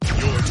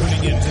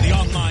tuning in to the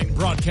online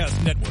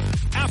broadcast network,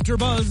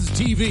 AfterBuzz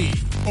TV.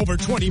 Over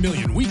 20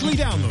 million weekly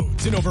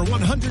downloads in over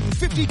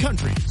 150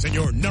 countries, and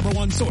your number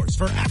one source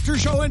for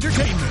after-show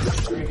entertainment.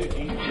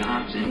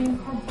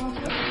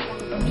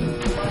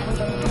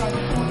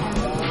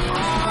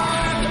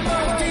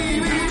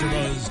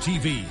 AfterBuzz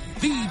TV,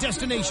 the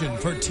destination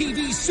for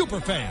TV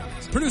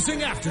superfans, producing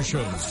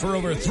aftershows for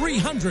over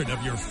 300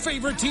 of your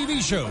favorite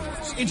TV shows,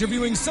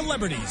 interviewing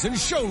celebrities and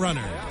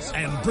showrunners,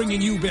 and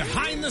bringing you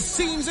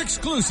behind-the-scenes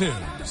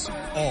exclusives.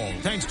 All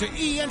thanks to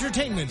E!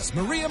 Entertainment's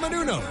Maria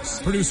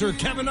Menounos, producer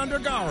Kevin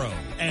Undergaro,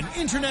 and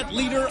internet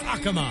leader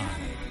Akamai.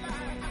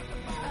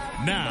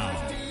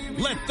 Now,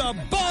 let the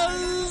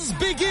buzz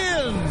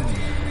begin!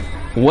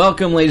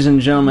 Welcome, ladies and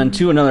gentlemen,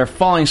 to another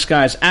Falling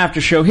Skies After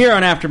Show here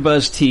on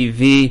AfterBuzz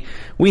TV.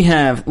 We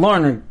have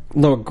Lauren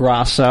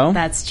Lograsso.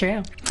 That's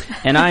true.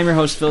 And I'm your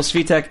host, Phil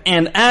Svitek.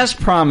 And as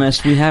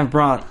promised, we have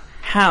brought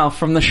Hal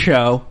from the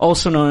show,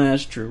 also known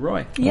as Drew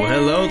Roy. Well,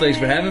 hello. Thanks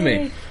for having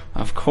me.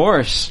 Of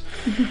course.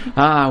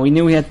 We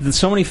knew we had to,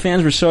 so many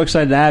fans were so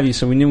excited to have you,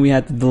 so we knew we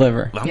had to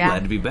deliver. Well, I'm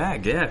glad to be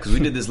back, because we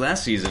did this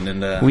last season,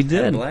 and we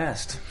did. Had a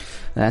blast.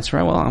 That's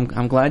right. Well,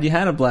 I'm glad you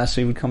had a blast,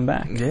 so you would come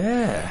back.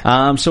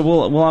 Yeah. So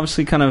we'll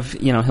obviously kind of,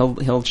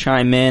 he'll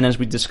chime in as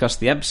we discuss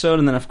the episode,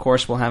 and then of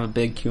course we'll have a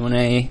big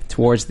Q&A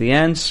towards the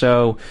end.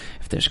 So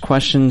if there's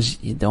questions,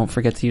 you don't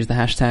forget to use the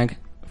hashtag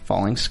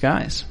Falling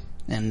Skies,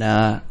 and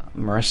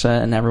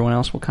Marissa and everyone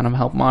else will kind of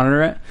help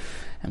monitor it,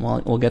 and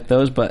we'll get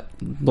those. But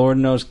Lord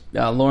knows,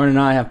 Lauren and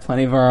I have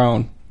plenty of our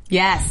own.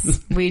 Yes,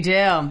 we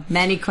do.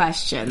 Many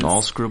questions.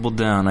 All scribbled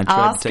down. I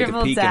tried to take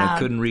a peek and I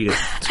couldn't read it.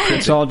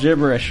 It's all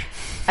gibberish.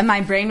 And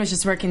my brain was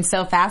just working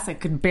so fast I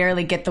could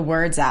barely get the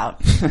words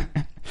out.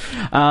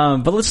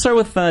 But let's start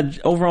with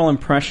overall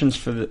impressions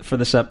for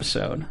this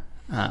episode.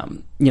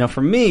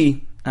 For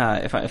me,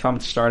 if I'm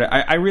to start it,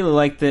 I really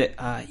liked it.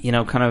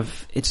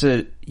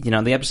 The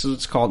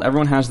episode's called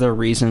 "Everyone Has Their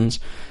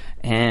Reasons,"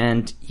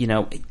 and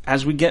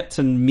as we get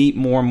to meet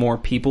more and more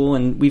people,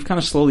 and we've kind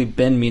of slowly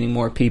been meeting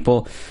more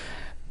people,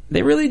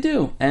 they really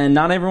do, and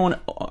not everyone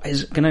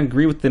is going to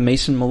agree with the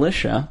Mason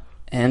militia.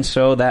 And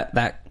so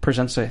that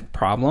presents a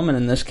problem, and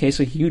in this case,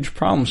 a huge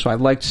problem. So I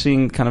liked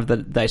seeing kind of the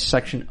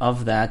dissection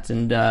of that,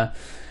 and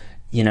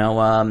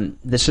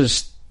this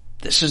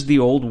is the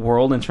old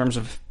world in terms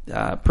of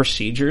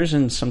procedures,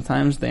 and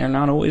sometimes they are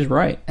not always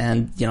right.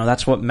 And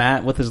that's what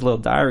Matt, with his little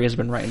diary, has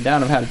been writing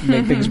down of how to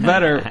make things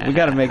better. We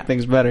got to make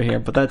things better here.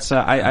 But that's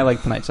I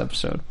like tonight's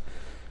episode.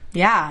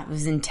 Yeah, it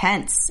was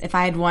intense. If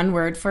I had one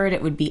word for it,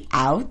 it would be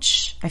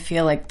ouch. I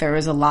feel like there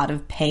was a lot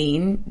of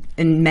pain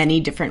in many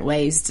different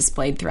ways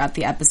displayed throughout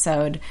the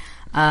episode.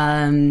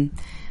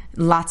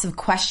 Lots of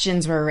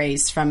questions were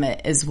raised from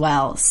it as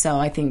well. So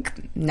I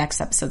think next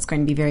episode's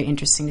going to be very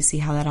interesting to see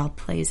how that all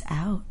plays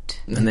out.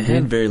 And they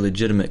had very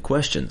legitimate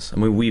questions. I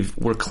mean,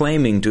 we're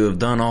claiming to have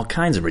done all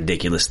kinds of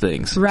ridiculous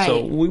things. Right.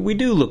 So we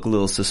do look a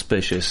little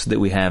suspicious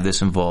that we have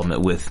this involvement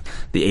with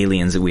the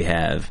aliens that we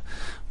have.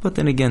 But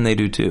then again, they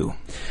do too.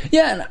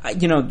 Yeah,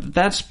 and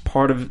that's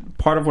part of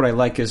what I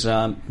like is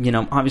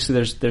obviously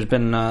there's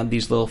been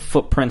these little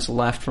footprints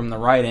left from the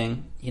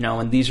writing,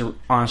 and these are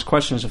honest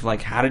questions of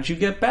like, how did you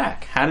get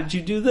back? How did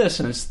you do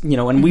this? And it's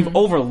and we've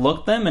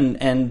overlooked them,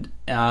 and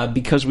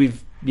because we've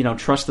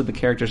trusted the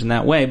characters in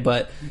that way.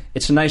 But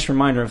it's a nice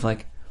reminder of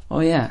like,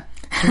 oh yeah,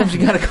 sometimes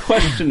you got to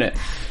question it.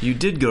 You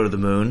did go to the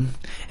moon,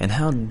 and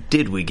how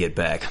did we get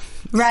back?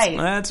 Right.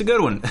 That's a good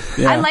one.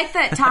 Yeah. I like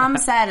that Tom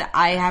said,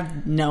 I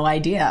have no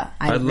idea.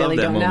 I really love that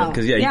don't moment, know.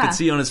 because you could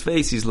see on his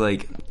face, he's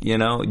like, you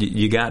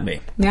got me.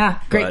 Yeah,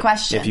 great but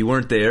question. If you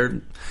weren't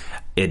there,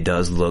 it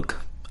does look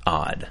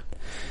odd.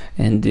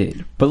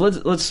 Indeed. But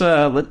let's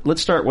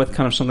start with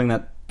kind of something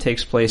that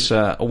takes place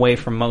away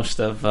from most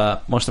of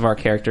our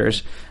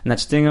characters, and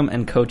that's Dingham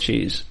and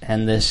Cochise,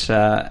 and this,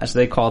 as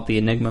they call it, the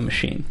Enigma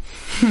machine.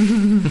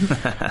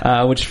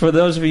 Which, for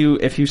those of you,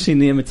 if you've seen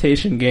The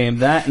Imitation Game,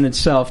 that in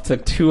itself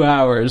took 2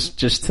 hours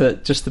just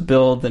to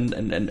build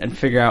and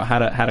figure out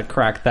how to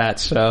crack that.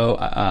 So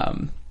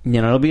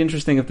it'll be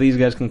interesting if these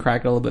guys can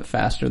crack it a little bit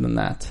faster than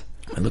that.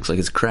 It looks like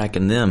it's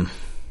cracking them.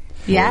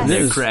 Yes.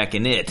 They're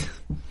cracking it.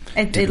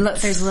 It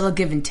looks, there's a little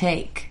give and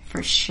take,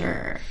 for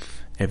sure.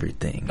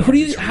 Everything. How do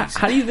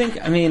you think?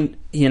 I mean,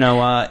 we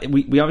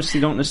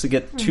obviously don't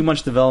necessarily get too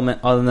much development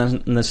other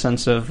than in the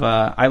sense of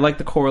I like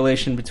the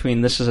correlation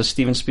between this is a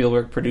Steven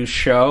Spielberg produced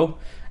show,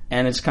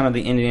 and it's kind of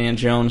the Indiana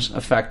Jones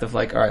effect of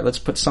like, all right, let's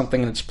put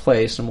something in its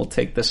place and we'll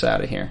take this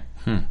out of here,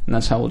 and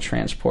that's how we'll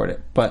transport it.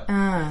 But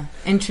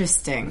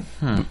interesting.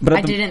 But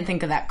I didn't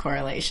think of that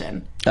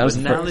correlation. That was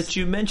now that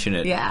you mention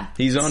it, yeah,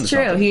 he's on to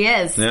true. something. He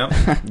is.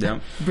 Yeah.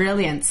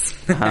 Brilliance.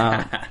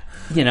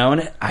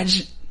 And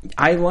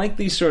I like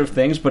these sort of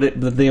things, but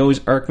they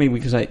always irk me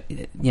because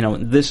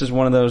this is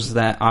one of those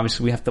that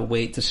obviously we have to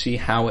wait to see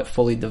how it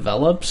fully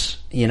develops.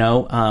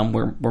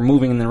 We're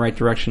moving in the right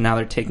direction now.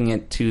 They're taking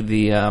it to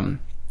the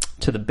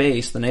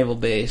base, the naval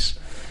base.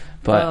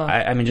 But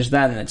I mean, just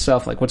that in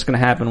itself, like what's going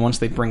to happen once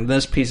they bring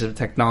this piece of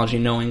technology,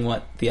 knowing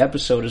what the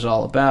episode is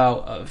all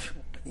about?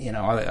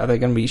 Are they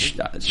going to be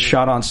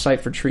shot on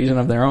sight for treason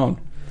of their own?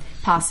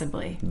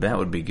 Possibly. That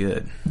would be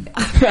good.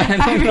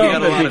 I We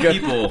got a lot of good.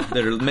 people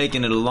that are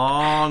making it a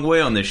long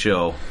way on this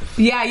show.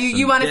 Yeah,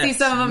 you want to see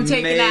some of them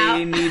taken out.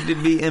 May need to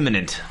be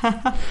imminent.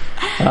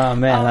 Oh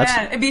man, that's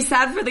Man, it'd be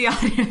sad for the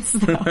audience,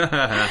 though.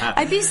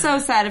 I'd be so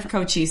sad if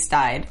Cochise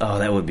died. Oh,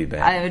 that would be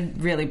bad. I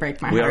would really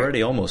break my We heart.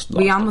 already almost lost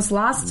We him. almost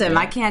lost him.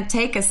 I can't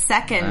take a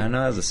second. I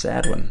know, that was a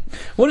sad one.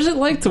 What is it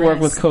like to work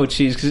with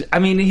Cochise? Because I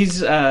mean,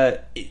 he's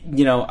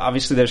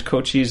obviously there's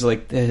Cochise,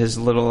 like his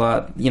little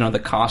the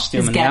costume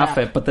His and the getup.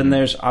 outfit, but then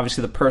there's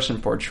obviously the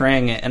person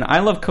portraying it. And I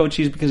love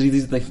Cochise because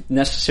he's the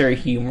necessary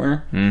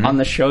humor on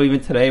the show.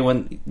 Even today,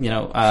 when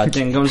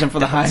Ding goes in for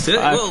the high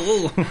five,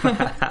 Whoa,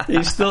 whoa.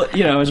 he's still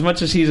as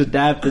much as he's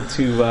adapted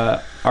to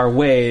our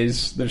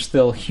ways, there's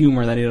still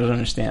humor that he doesn't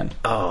understand.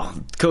 Oh,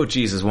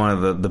 Cochise is one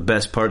of the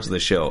best parts of the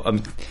show.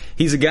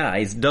 He's a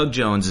guy. Doug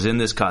Jones is in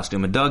this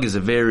costume, and Doug is a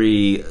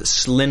very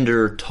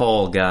slender,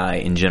 tall guy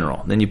in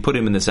general. Then you put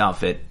him in this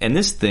outfit, and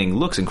this thing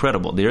looks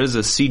incredible. There is a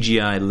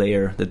CGI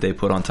layer that they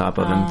put on top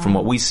of him from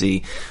what we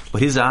see,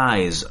 but his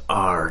eyes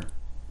are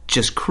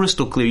just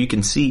crystal clear. You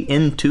can see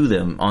into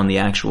them on the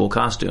actual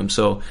costume.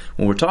 So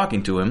when we're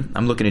talking to him,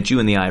 I'm looking at you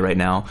in the eye right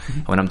now.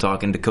 When I'm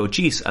talking to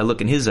Cochise, I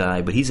look in his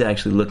eye, but he's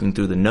actually looking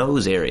through the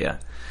nose area.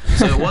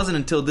 So it wasn't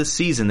until this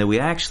season that we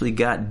actually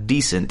got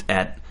decent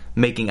at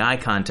making eye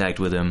contact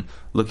with him,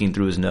 looking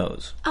through his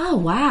nose. Oh,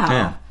 wow.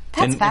 Yeah.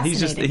 That's and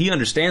fascinating. he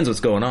understands what's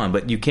going on,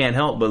 but you can't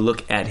help but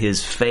look at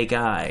his fake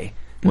eye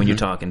when you're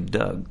talking to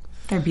Doug.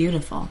 They're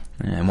beautiful.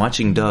 And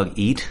watching Doug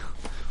eat,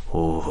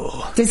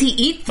 oh. Does he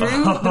eat through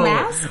the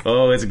mask?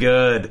 Oh, it's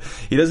good.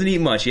 He doesn't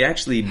eat much. He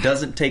actually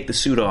doesn't take the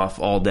suit off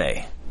all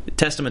day.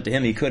 Testament to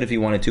him, he could if he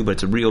wanted to, but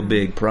it's a real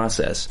big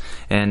process.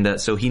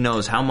 And so he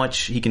knows how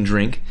much he can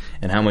drink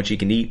and how much he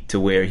can eat to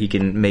where he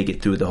can make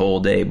it through the whole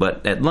day.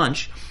 But at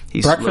lunch,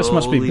 he's Breakfast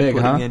must be slowly big,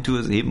 putting huh? into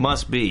his. It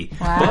must be.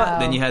 Wow. But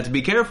then you have to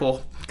be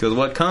careful, because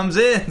what comes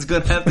in is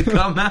going to have to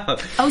come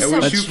out. Oh, and so- we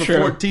That's shoot for true.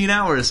 14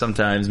 hours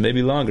sometimes,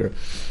 maybe longer.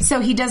 So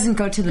he doesn't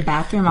go to the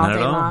bathroom all Not day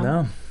at all.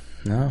 long?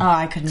 No. Oh,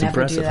 I could It's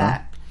never impressive, do huh?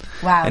 that.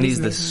 Wow. And he's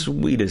the amazing.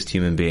 sweetest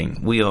human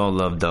being. We all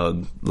love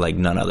Doug like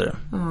none other.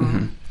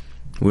 Mm-hmm.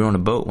 We were on a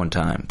boat one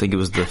time. I think it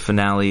was the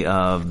finale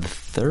of the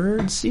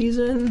 3rd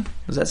season.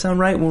 Does that sound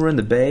right? When we were in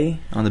the bay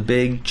on the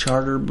big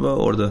charter boat,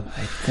 or the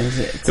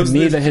To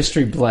me, the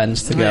history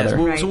blends together.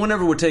 Yeah, Right. so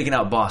whenever we're taking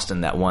out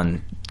Boston, that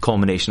one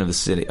culmination of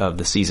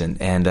the season,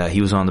 and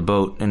he was on the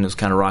boat and it was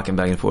kind of rocking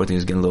back and forth. And he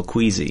was getting a little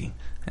queasy.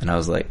 And I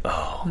was like,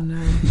 oh,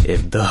 no.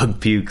 If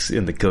Doug pukes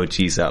in the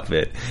Cochise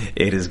outfit,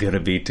 it is going to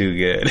be too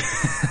good.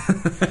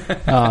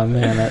 Oh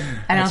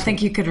man, I don't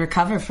think you could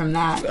recover from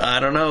that. I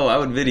don't know. I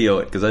would video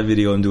it, because I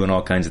video him doing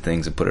all kinds of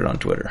things and put it on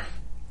Twitter.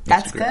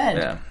 That's Instagram.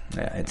 good.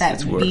 Yeah, That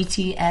it's worth.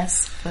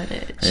 BTS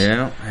footage.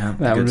 Yeah,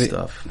 that good would be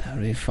stuff. That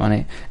would be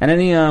funny. And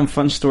any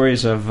fun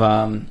stories of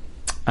I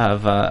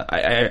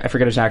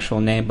forget his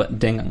actual name, but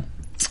Ding.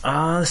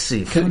 Let's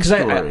see. Fun Because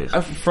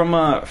stories. from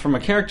a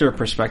character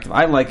perspective,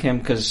 I like him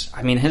because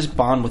I mean his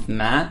bond with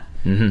Matt.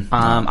 Mm-hmm.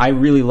 I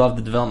really love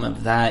the development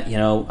of that.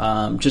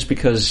 Just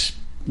because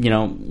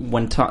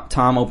when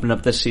Tom opened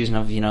up this season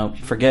of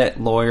forget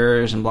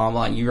lawyers and blah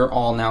blah, you're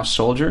all now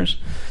soldiers.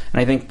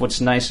 And I think what's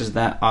nice is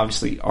that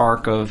obviously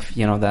arc of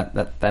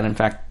that in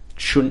fact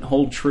shouldn't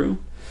hold true.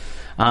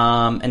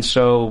 And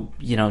so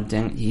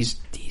Ding, he's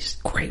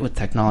great with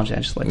technology. I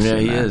just like Yeah, seeing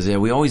he that. is. Yeah,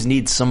 we always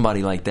need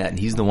somebody like that, and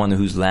he's the one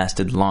who's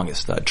lasted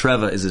longest.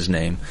 Trevor is his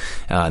name,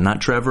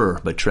 not Trevor,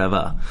 but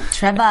Trevor.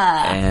 Trevor.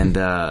 And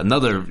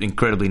another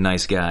incredibly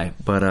nice guy.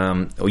 But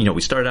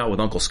we started out with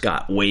Uncle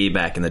Scott way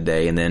back in the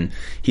day, and then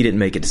he didn't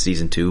make it to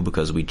season 2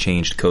 because we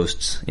changed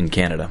coasts in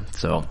Canada.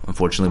 So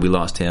unfortunately, we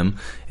lost him.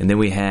 And then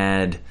we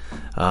had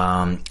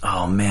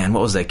oh man,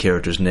 what was that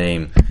character's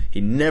name?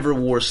 He never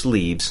wore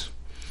sleeves.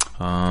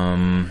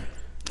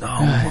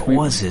 What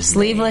was his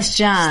Sleeveless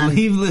name? John.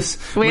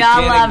 Sleeveless We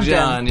all Mechanic loved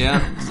John, him.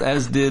 yeah,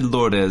 as did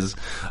Lourdes.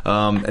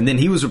 And then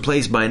he was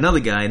replaced by another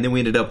guy, and then we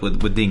ended up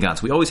with Dean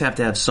Gantz. We always have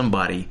to have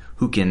somebody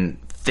who can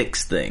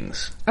fix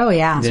things. Oh,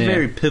 yeah. It's a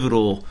very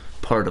pivotal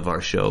part of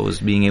our show, is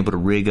being able to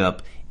rig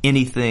up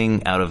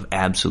anything out of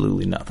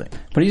absolutely nothing.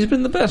 But he's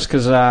been the best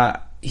because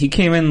he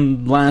came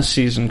in last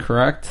season,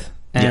 correct?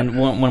 And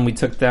when we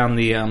took down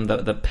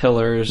the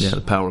pillars, Yeah, the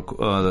power.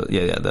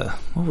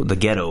 The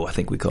ghetto, I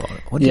think we call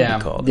it. What did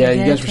we call it? Yeah,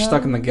 you guys were Ghetto?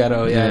 stuck in the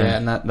ghetto. Yeah.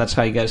 And that's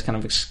how you guys kind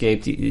of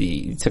escaped.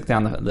 You took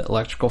down the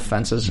electrical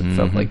fences. It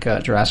felt like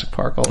Jurassic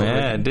Park all over.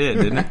 Yeah, it did,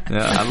 didn't it?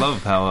 Yeah, I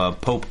love how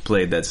Pope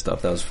played that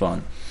stuff. That was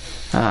fun.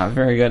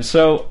 Very good.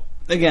 So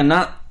again,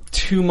 not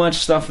too much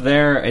stuff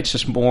there. It's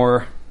just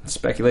more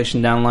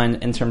speculation down the line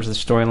in terms of the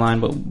storyline,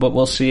 but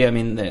we'll see. I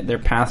mean, their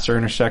paths are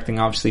intersecting.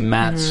 Obviously,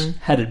 Matt's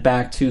headed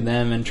back to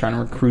them and trying to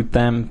recruit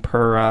them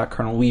per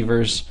Colonel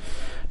Weaver's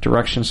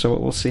direction. So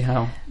we'll see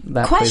how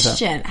that plays out.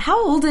 Question.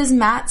 How old is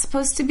Matt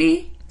supposed to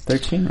be?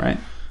 13, right?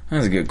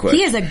 That's a good question.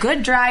 He is a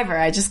good driver.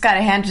 I just got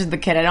to hand it to the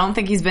kid. I don't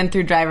think he's been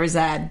through driver's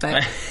ed,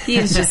 but he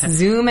is just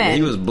zooming.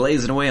 He was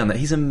blazing away on that.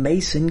 He's a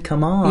Mason.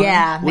 Come on.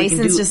 Yeah, We can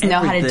Masons do just know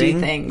how to do everything.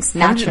 things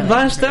naturally.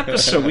 Last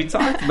episode, we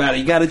talked about it.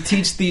 You got to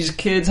teach these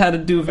kids how to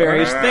do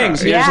various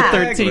things. Here's Yeah. a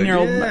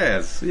 13-year-old.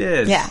 Yes,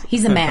 yes. Yeah,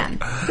 he's a man.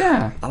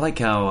 Yeah. I like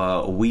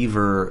how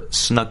Weaver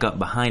snuck up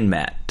behind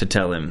Matt to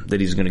tell him that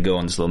he's going to go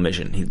on this little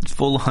mission. He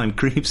full on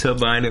creeps up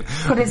behind him.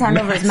 Put his hand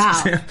over his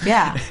mouth.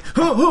 Yeah.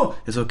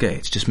 It's okay.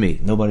 It's just me.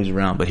 Nobody's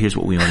around, but here's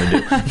what we want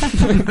to do.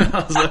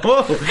 I was like,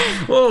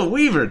 whoa,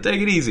 Weaver, take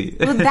it easy.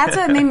 Well, that's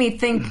what made me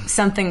think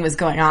something was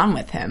going on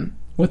with him.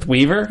 With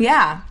Weaver?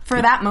 Yeah.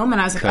 For that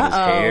moment, I was like, Cut his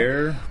uh-oh.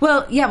 hair.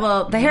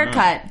 Well, the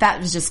haircut, that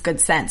was just good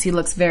sense. He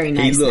looks very He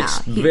nice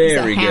looks now. very he's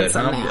a good.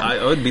 handsome man.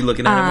 I would be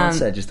looking at him on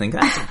set just thinking,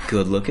 that's a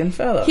good-looking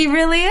fellow. He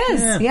really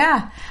is,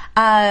 yeah.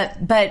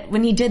 But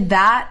when he did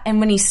that, and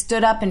when he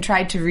stood up and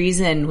tried to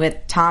reason with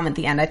Tom at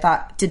the end, I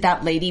thought, did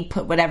that lady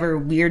put whatever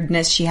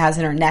weirdness she has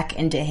in her neck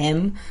into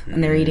him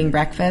when they're eating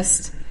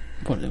breakfast?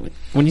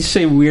 When you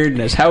say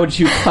weirdness, how would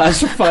you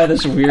classify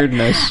this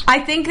weirdness? I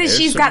think that There's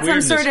she's some got some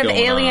weirdness sort of going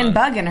alien on.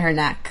 bug in her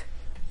neck.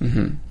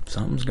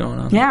 Something's going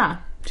on. Yeah.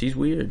 She's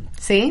weird.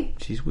 See?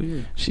 She's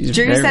weird. She's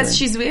Drew very says weird.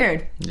 she's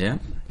weird. Yeah.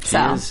 She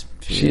So. is.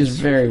 She is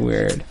very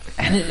weird,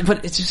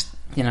 but it's just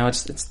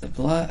it's the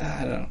blood.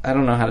 I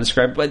don't know how to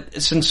describe it.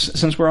 But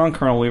since we're on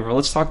Colonel Weaver,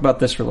 let's talk about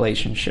this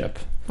relationship.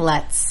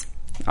 Let's.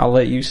 I'll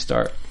let you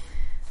start.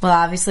 Well,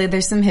 obviously,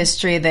 there's some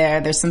history there.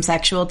 There's some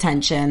sexual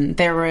tension.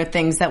 There were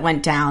things that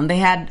went down. They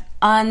had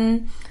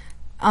I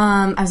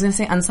was going to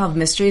say unsolved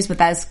mysteries, but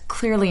that is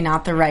clearly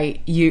not the right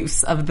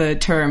use of the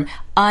term.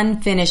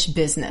 Unfinished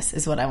business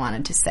is what I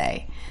wanted to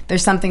say.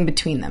 There's something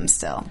between them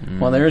still.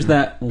 Well, there's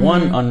that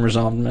one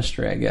unresolved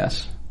mystery, I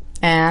guess.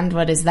 And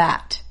what is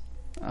that?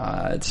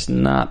 It's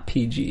not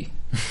PG.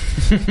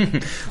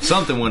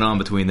 Something went on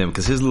between them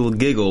because his little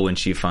giggle when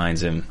she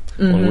finds him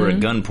when we're at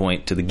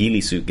gunpoint to the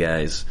ghillie suit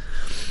guys.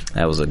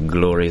 That was a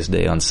glorious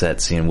day on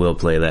set seeing Will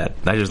play that.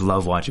 I just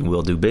love watching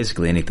Will do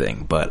basically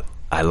anything, but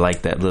I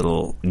like that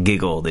little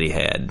giggle that he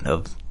had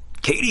of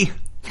Katie.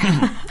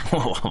 I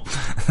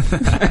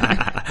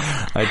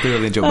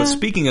thoroughly enjoy. But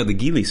speaking of the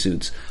ghillie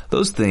suits,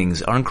 those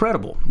things are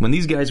incredible. When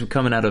these guys were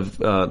coming out of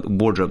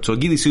wardrobe, so a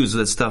ghillie suit is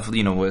that stuff,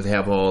 where they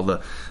have all the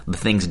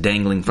things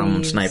dangling from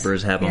them,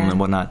 snipers have them and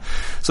whatnot.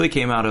 So they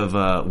came out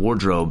of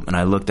wardrobe, and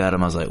I looked at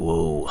them. I was like,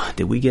 "Whoa!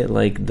 Did we get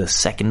like the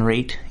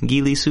second-rate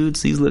ghillie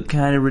suits? These look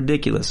kind of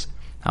ridiculous."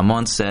 I'm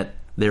on set.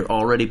 They're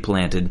already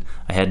planted.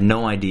 I had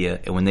no idea,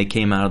 and when they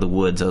came out of the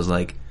woods, I was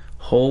like,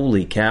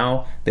 "Holy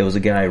cow!" There was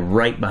a guy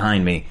right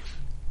behind me.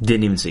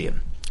 Didn't even see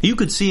him. You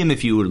could see him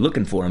if you were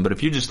looking for him, but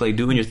if you're just like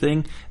doing your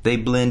thing, they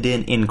blend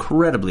in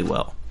incredibly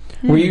well.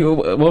 Were you?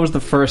 What was the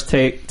first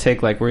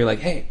take like? Were you like,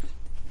 hey,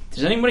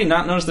 does anybody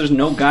not notice there's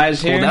no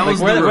guys here? Well, that was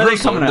where the are they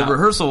rehearsal. coming out? The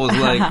rehearsal was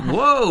like,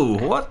 whoa,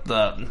 what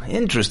the?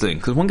 Interesting.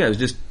 Because one guy was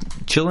just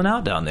chilling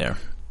out down there.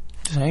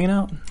 Just hanging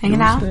out. Hanging doing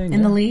his out thing,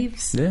 in the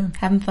leaves. Yeah.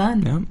 Having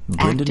fun. Yeah,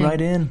 blended Acting.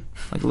 right in.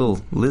 Like a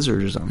little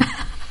lizard or something.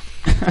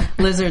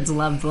 Lizards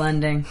love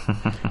blending.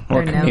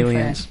 Or They're known for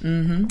chameleons.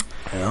 it.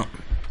 Yeah.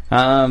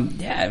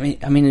 Yeah,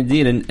 I mean,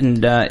 indeed,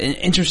 and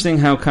interesting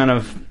how kind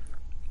of,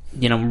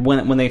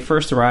 when they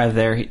first arrive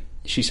there,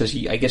 she says,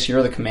 "I guess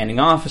you're the commanding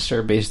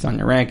officer based on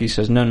your rank." He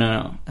says,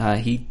 "No."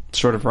 He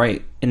sort of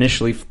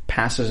initially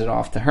passes it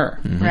off to her,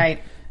 Right.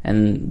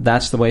 and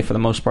that's the way for the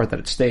most part that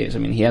it stays. I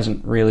mean, he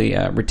hasn't really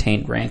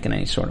retained rank in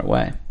any sort of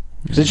way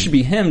because it should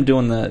be him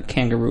doing the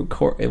kangaroo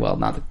court. Well,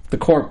 not the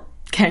court,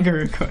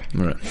 Kangaroo court.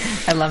 Right.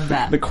 I love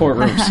that. the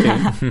courtroom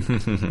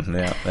scene.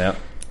 Yeah.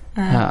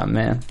 Ah,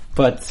 man,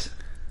 but.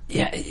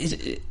 Yeah,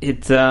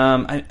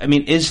 I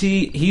mean, is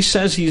he? He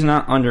says he's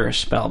not under a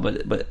spell,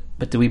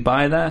 but do we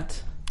buy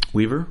that?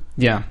 Weaver?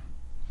 Yeah,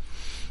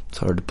 It's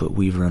hard to put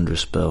Weaver under a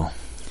spell.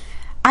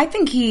 I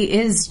think he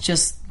is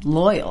just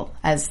loyal,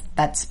 as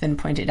that's been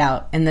pointed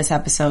out in this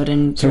episode.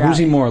 And so throughout. who's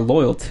he more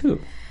loyal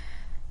to?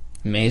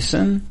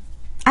 Mason?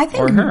 I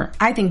think, or her?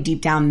 I think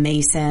deep down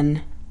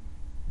Mason.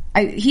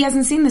 He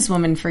hasn't seen this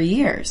woman for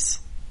years.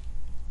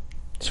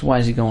 So why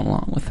is he going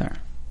along with her?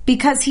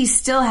 Because he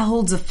still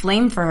holds a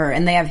flame for her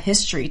and they have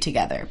history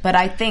together. But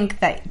I think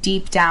that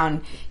deep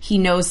down he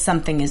knows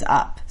something is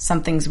up.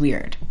 Something's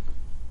weird.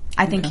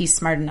 I think he's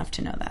smart enough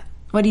to know that.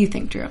 What do you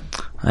think, Drew?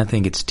 I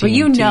think it's TNT. Well,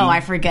 you know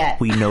I forget.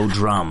 We know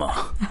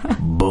drama.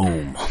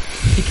 Boom.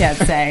 You can't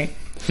say.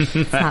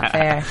 It's not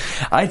fair.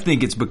 I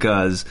think it's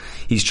because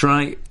he's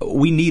trying.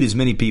 We need as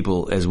many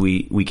people as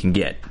we can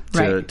get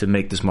to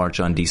make this march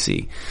on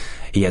DC.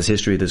 He has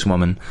history with this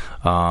woman.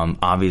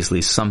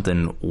 Obviously,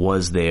 something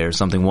was there.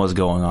 Something was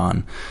going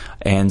on.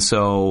 And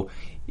so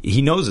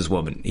he knows this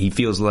woman. He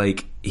feels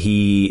like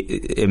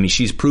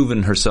she's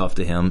proven herself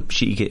to him.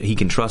 He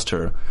can trust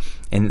her.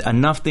 And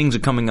enough things are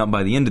coming up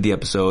by the end of the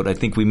episode. I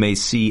think we may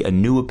see a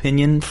new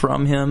opinion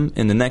from him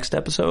in the next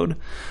episode.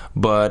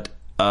 But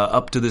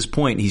up to this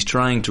point, he's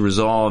trying to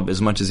resolve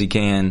as much as he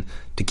can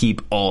to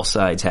keep all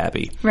sides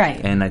happy.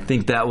 Right. And I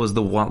think that was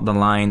the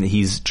line that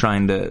he's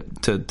trying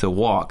to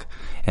walk.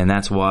 And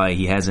that's why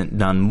he hasn't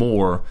done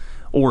more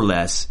or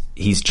less,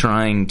 he's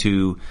trying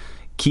to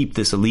keep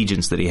this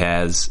allegiance that he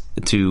has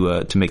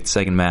to make the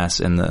second mass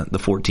and the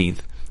 14th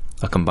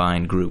a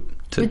combined group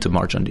to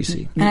march on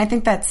DC. And I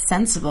think that's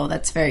sensible.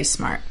 That's very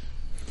smart.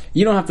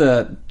 You don't have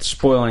to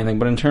spoil anything,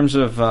 but in terms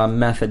of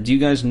method, do you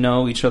guys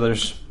know each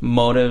other's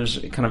motives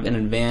kind of in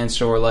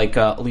advance, or like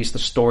at least the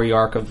story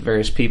arc of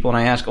various people? And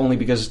I ask only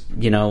because,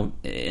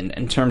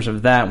 in terms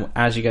of that,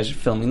 as you guys are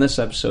filming this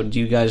episode,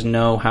 do you guys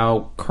know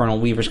how Colonel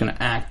Weaver's going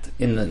to act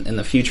in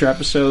the future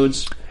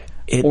episodes?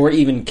 Or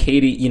even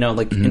Katie,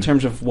 in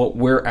terms of what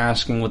we're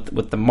asking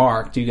with the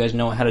mark, do you guys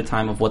know ahead of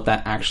time of what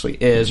that actually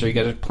is, or you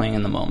guys are playing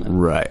in the moment?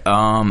 Right.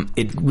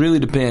 It really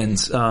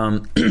depends.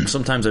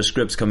 Sometimes our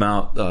scripts come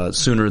out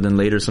sooner than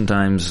later.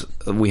 Sometimes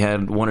we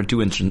had one or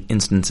two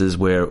instances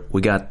where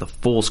we got the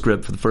full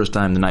script for the first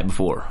time the night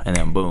before, and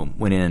then boom,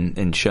 went in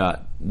and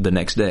shot the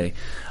next day.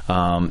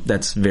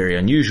 That's very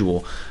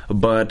unusual.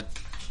 But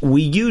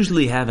we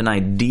usually have an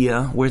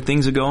idea where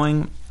things are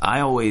going.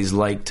 I always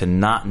like to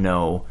not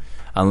know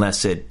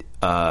unless it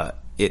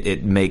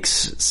makes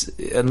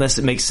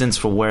sense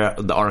for where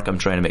the arc I'm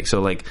trying to make.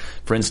 So, like,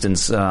 for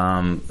instance,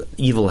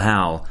 Evil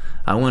Hal,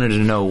 I wanted to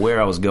know where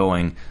I was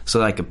going so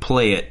that I could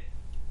play it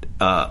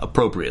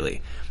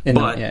appropriately.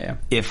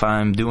 If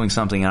I'm doing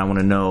something and I want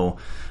to know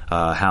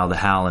how the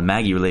Hal and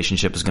Maggie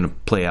relationship is going to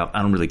play out,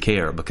 I don't really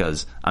care,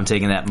 because I'm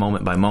taking that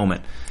moment by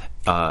moment,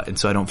 and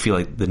so I don't feel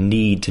like the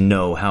need to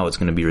know how it's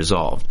going to be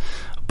resolved.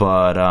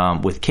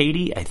 But with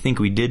Katie, I think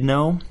we did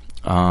know.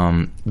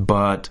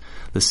 But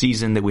the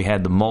season that we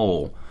had the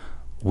mole,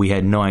 we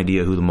had no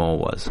idea who the mole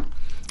was.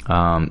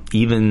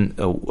 Even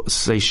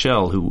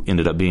Seychelle, who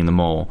ended up being the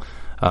mole,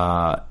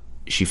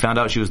 she found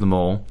out she was the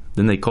mole.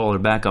 Then they called her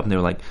back up and they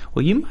were like,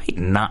 well, you might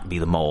not be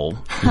the mole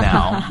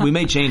now. We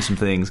may change some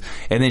things.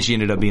 And then she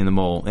ended up being the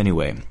mole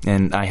anyway.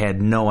 And I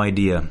had no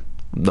idea.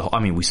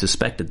 We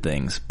suspected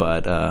things,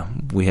 but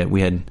we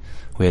had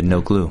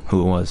no clue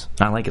who it was.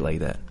 I like it like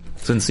that.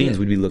 So in scenes,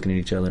 we'd be looking at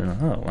each other and,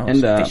 oh, wow,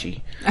 it's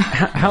fishy.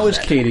 How is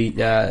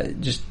Katie? I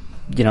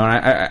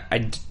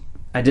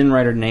didn't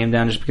write her name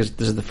down just because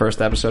this is the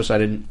first episode, so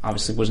I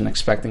wasn't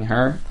expecting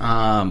her.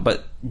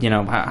 But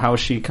how was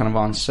she kind of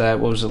on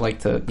set? What was it like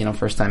to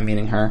first time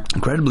meeting her?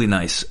 Incredibly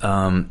nice.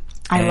 I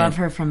love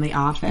her from The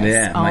Office.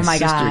 Yeah, oh my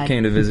sister God.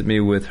 came to visit me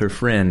with her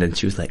friend, and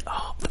she was like,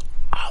 oh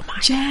my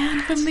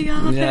Jan from The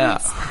Office. Yeah.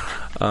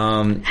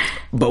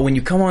 But when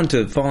you come on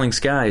to Falling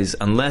Skies,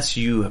 unless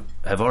you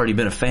have already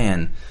been a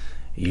fan,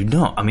 you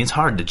don't. It's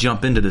hard to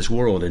jump into this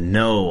world and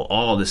know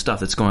all this stuff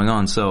that's going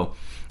on. So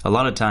a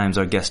lot of times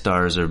our guest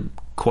stars are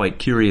quite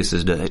curious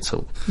as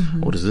to,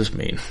 what does this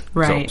mean?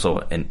 Right. So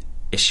an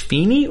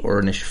Ishfini or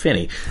an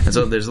Ishfini? And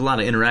so there's a lot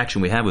of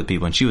interaction we have with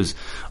people, and she was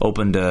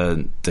open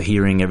to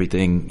hearing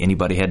everything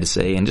anybody had to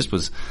say, and just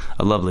was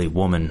a lovely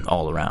woman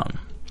all around.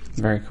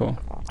 Very cool.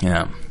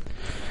 Yeah.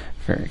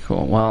 Very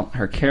cool. Well,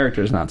 her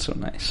character is not so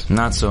nice.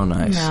 Not so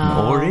nice.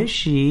 No. Or is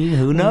she?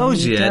 Who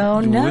knows yet?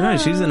 Don't know.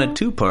 She's in a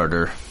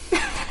two-parter.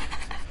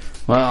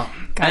 Well,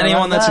 Gotta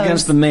anyone love that's those.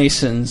 against the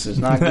Masons is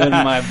not good in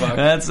my book.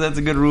 That's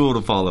a good rule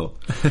to follow.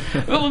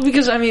 Well,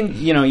 because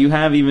you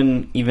have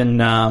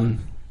even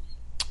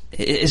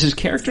is his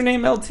character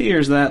name LT, or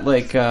is that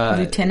like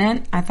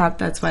Lieutenant? I thought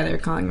that's why they were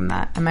calling him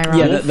that. Am I wrong?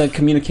 Yeah, the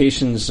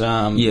communications.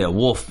 Yeah,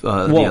 Wolf.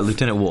 Wolf. Yeah,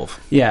 Lieutenant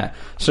Wolf. Yeah.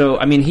 So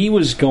he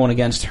was going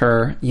against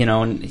her,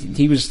 and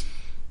he was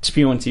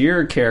spewing to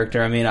your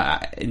character.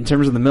 In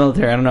terms of the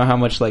military, I don't know how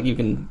much you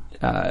can.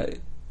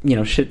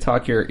 Shit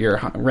talk your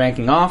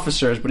ranking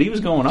officers, but he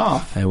was going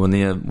off. Hey, when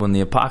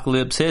the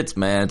apocalypse hits,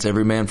 man, it's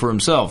every man for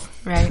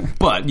himself. Right.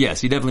 But yes,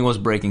 he definitely was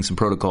breaking some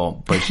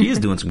protocol. But she is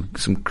doing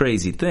some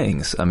crazy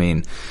things.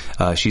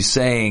 She's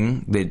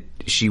saying that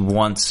she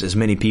wants as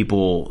many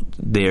people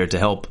there to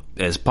help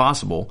as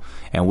possible,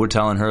 and we're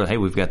telling her, hey,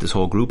 we've got this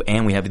whole group,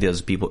 and we have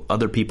these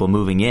other people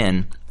moving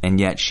in, and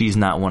yet she's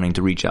not wanting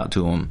to reach out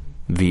to them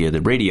via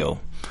the radio.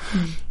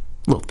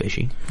 A little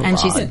fishy. And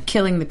she's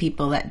killing the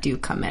people that do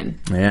come in.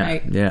 Yeah,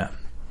 right? yeah.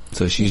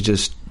 So she's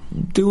just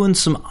doing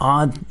some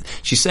odd...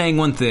 She's saying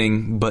one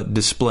thing, but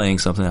displaying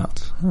something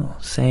else. Oh,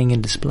 saying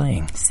and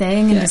displaying.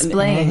 Saying and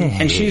displaying.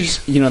 And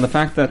she's, the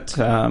fact that,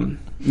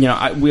 we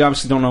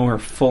obviously don't know her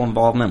full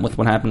involvement with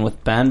what happened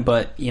with Ben,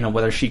 but,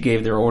 whether she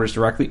gave their orders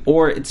directly,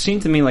 or it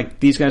seemed to me like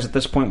these guys at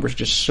this point were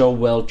just so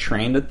well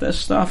trained at this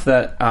stuff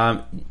that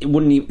it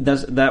wouldn't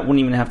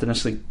even have to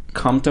necessarily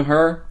come to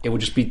her. It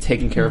would just be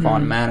taken care of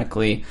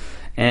automatically.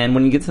 And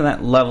when you get to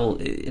that level,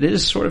 it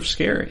is sort of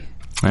scary.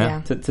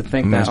 Yeah. To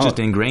think that it's just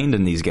ingrained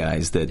in these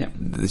guys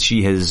that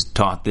she has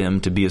taught them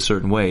to be a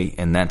certain way,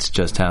 and that's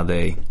just how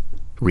they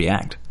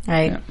react.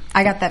 Right. Yeah.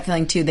 I got that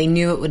feeling too. They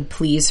knew it would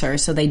please her,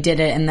 so they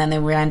did it, and then they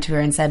ran to her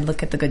and said,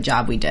 "Look at the good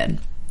job we did."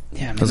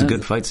 Yeah, That was a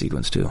good fight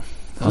sequence too.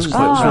 That was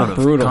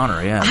brutal.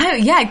 Connor, yeah.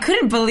 I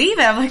couldn't believe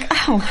it. I'm like,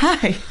 oh,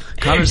 hi.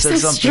 Connor said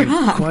So something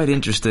strong. quite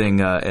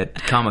interesting at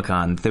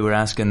Comic-Con. They were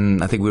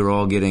asking, I think we were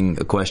all getting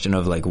a question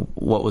of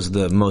what was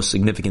the most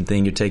significant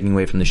thing you're taking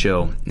away from the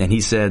show? And he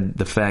said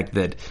the fact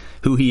that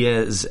who he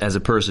is as a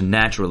person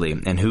naturally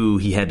and who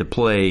he had to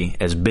play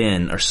as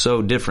Ben are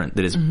so different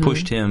that it's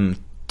pushed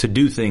him to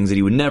do things that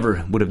he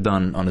would have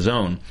done on his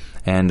own.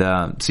 And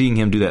seeing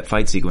him do that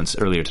fight sequence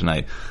earlier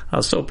tonight, I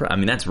was so proud. I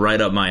mean, that's right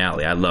up my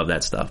alley. I love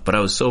that stuff. But I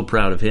was so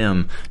proud of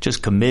him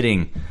just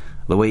committing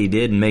the way he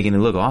did and making it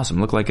look awesome.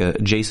 Look like a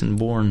Jason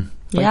Bourne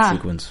fight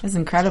sequence. It's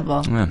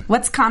incredible. Yeah.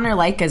 What's Connor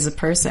like as a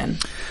person?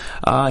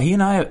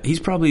 He's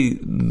probably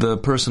the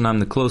person I'm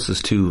the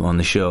closest to on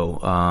the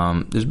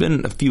show. There's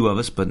been a few of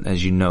us, but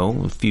as you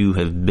know, a few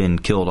have been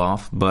killed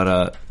off.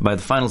 But by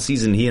the final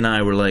season, he and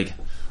I were like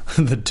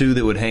the two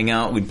that would hang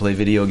out. We'd play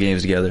video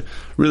games together.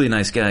 Really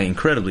nice guy,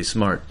 incredibly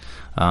smart.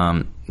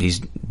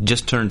 He's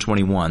just turned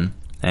 21,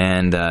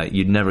 and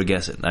you'd never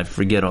guess it. I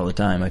forget all the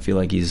time. I feel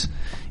like he's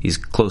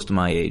close to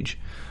my age.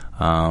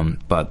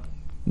 But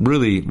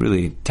really,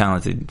 really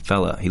talented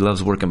fella. He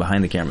loves working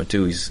behind the camera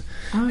too.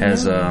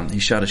 He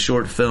shot a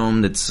short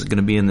film that's going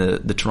to be in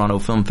the Toronto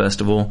Film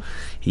Festival.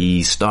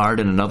 He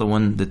starred in another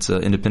one that's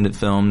an independent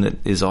film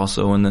that is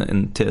also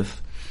in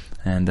TIFF,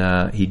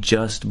 and he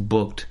just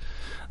booked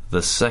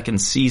the second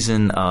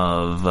season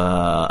of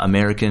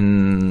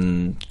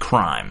American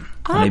Crime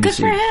on ABC. Good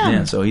for him.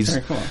 Yeah, so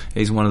Cool.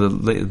 he's one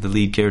of the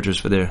lead characters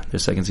for their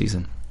second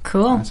season.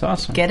 Cool. That's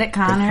awesome. Get it,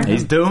 Connor.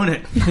 He's doing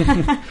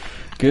it.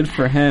 Good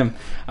for him.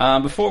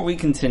 Before we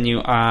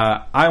continue,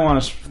 I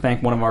want to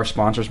thank one of our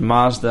sponsors,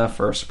 Mazda,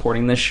 for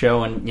supporting this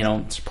show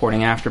and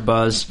supporting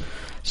AfterBuzz.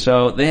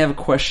 So they have a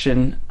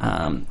question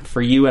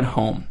for you at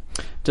home.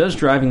 Does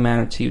driving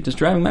matter to you? Does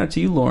driving matter to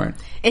you, Lauren?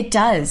 It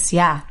does.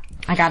 Yeah,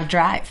 I got to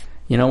drive.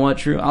 You know what,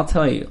 Drew? I'll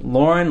tell you,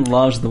 Lauren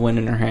loves the wind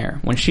in her hair.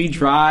 When she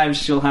drives,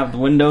 she'll have the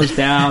windows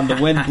down, the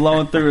wind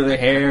blowing through her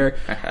hair.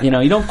 You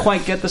don't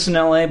quite get this in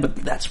LA, but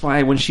that's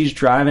why when she's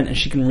driving and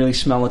she can really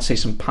smell, let's say,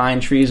 some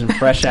pine trees and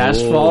fresh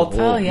asphalt.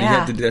 Oh,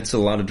 yeah. That's a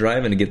lot of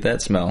driving to get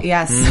that smell.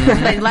 Yes.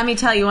 But let me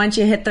tell you, once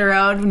you hit the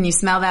road, when you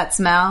smell that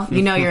smell,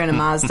 you know you're in a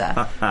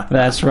Mazda.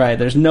 That's right.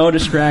 There's no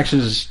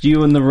distractions. It's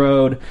you and the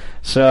road.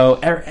 So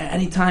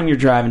anytime you're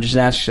driving, just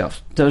ask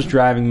yourself, does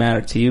driving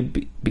matter to you?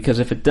 Because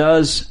if it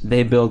does,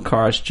 they build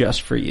cars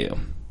just for you.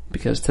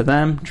 Because to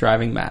them,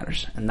 driving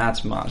matters. And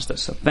that's Mazda.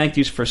 So thank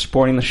you for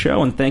supporting the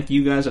show, and thank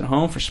you guys at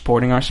home for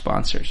supporting our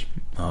sponsors.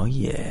 Oh,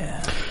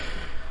 yeah.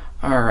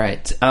 All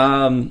right.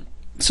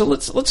 So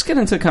let's get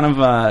into kind of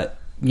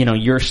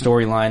your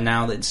storyline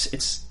now.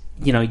 It's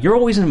you're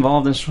always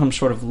involved in some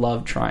sort of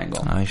love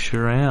triangle. I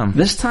sure am.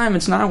 This time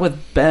it's not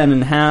with Ben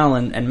and Hal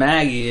and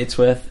Maggie. It's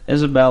with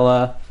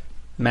Isabella,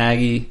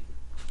 Maggie,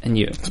 and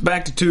you. It's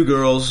back to two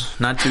girls,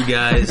 not two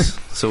guys.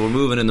 So we're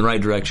moving in the right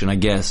direction, I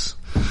guess.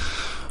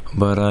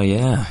 But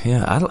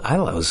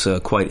I was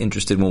quite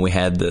interested when we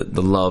had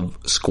the love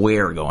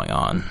square going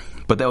on.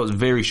 But that was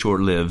very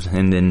short-lived,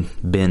 and then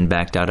Ben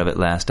backed out of it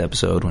last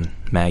episode when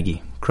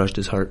Maggie crushed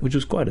his heart, which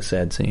was quite a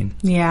sad scene.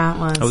 Yeah, it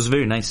was. It was a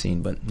very nice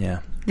scene, but yeah.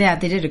 Yeah,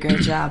 they did a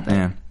great job, but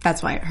Yeah.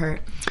 that's why it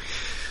hurt.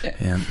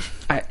 Yeah.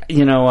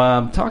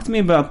 Talk to me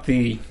about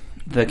the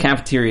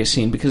cafeteria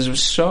scene, because it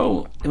was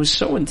so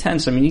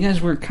intense. I mean, you guys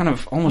were kind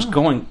of almost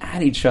going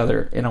at each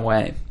other in a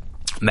way.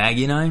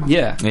 Maggie and I?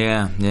 Yeah.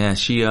 Yeah.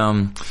 She, I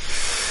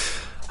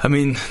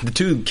mean, the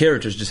two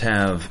characters just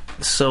have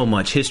so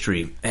much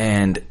history,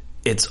 and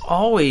it's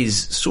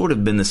always sort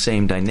of been the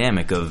same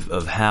dynamic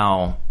of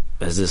how,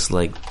 as this,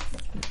 like,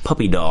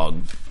 puppy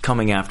dog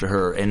coming after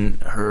her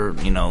and her,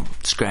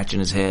 scratching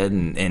his head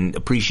and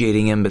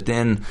appreciating him, but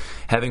then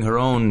having her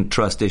own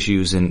trust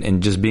issues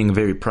and just being a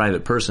very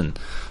private person.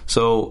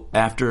 So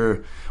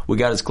after we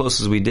got as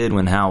close as we did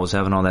when Hal was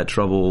having all that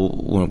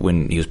trouble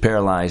when he was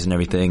paralyzed and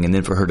everything, and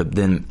then for her to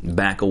then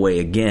back away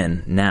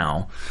again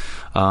now,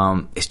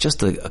 it's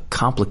just a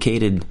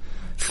complicated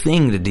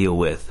thing to deal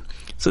with.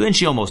 So then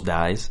she almost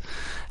dies.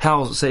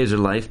 Hal saves her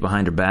life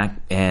behind her back,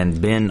 and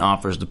Ben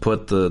offers to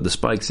put the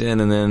spikes in,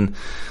 and then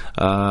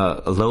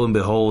lo and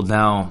behold,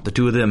 now the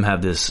two of them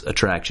have this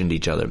attraction to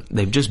each other.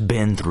 They've just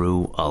been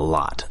through a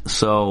lot.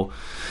 So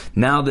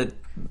now that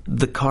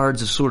the cards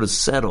have sort of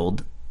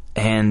settled,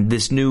 and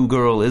this new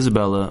girl,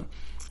 Isabella,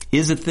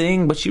 is a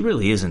thing, but she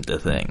really isn't a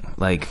thing.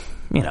 Like,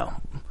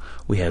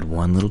 we had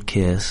one little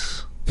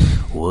kiss.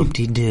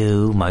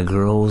 Whoop-de-doo. My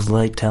girl was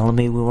like telling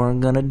me we weren't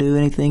going to do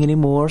anything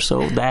anymore,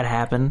 so that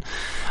happened.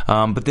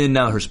 But then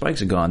now her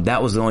spikes are gone.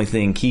 That was the only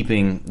thing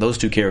keeping those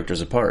two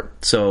characters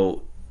apart.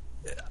 So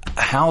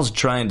Hal's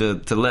trying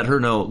to let her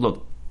know,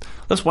 look,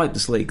 let's wipe the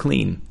slate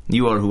clean.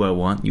 You are who I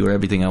want. You are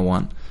everything I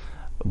want.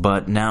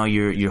 But now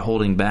you're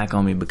holding back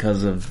on me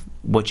because of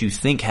what you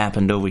think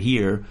happened over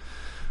here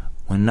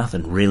when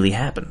nothing really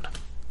happened.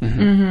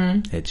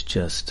 Mm-hmm. It's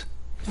just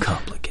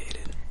complicated.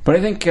 But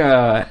I think,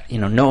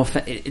 no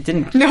offense, it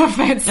didn't... No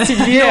offense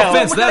to you. No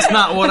offense, that's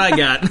not what I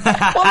got.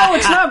 Well, no,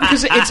 it's not,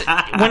 because it's...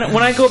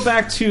 When I go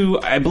back to,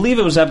 I believe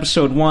it was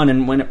episode 1,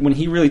 and when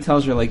he really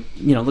tells her, like,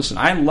 listen,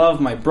 I love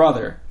my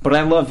brother, but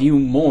I love you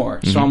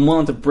more, so I'm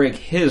willing to break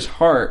his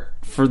heart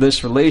for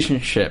this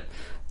relationship.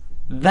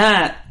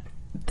 That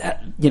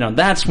that,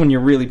 that's when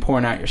you're really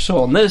pouring out your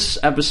soul. In this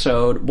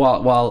episode,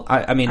 while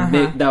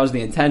that was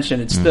the intention,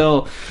 it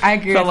still I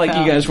agree felt with like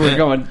Phil. you guys were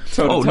going toe to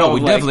toe. Oh, no,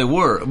 we definitely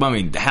were. I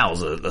mean,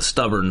 Hal's a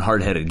stubborn,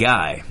 hard-headed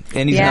guy,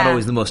 and he's not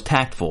always the most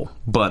tactful,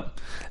 but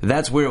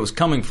that's where it was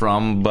coming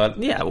from.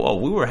 But, yeah, well,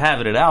 we were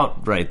having it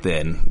out right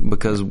then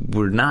because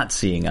we're not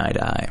seeing eye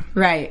to eye.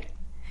 Right.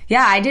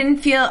 Yeah,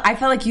 I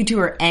felt like you two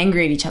were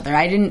angry at each other.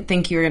 I didn't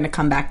think you were going to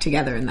come back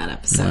together in that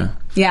episode.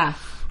 Yeah.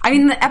 I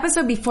mean, the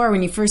episode before,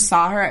 when you first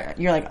saw her,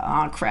 you're like,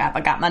 oh, crap,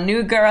 I got my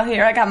new girl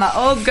here. I got my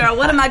old girl.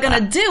 What am I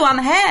going to do? I'm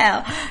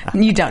hell.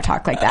 You don't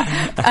talk like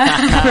that.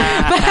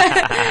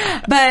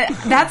 but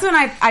that's when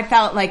I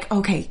felt like,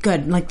 okay,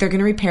 good. Like, they're going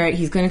to repair it.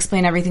 He's going to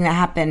explain everything that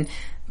happened.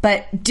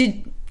 But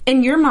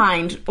in your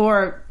mind,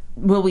 or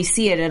will we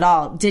see it at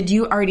all, did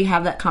you already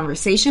have that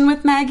conversation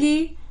with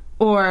Maggie?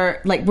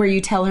 Or, like, where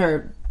you tell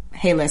her,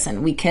 hey,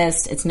 listen, we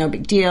kissed. It's no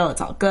big deal.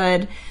 It's all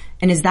good.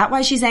 And is that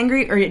why she's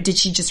angry, or did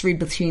she just read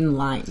between the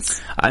lines?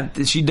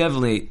 She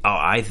definitely.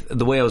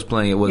 The way I was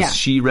playing it was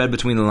she read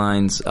between the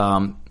lines.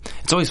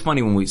 It's always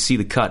funny when we see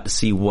the cut to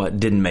see what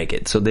didn't make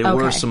it. So there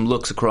were some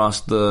looks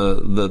across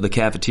the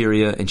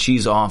cafeteria, and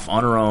she's off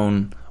on her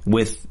own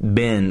with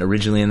Ben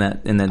originally in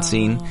that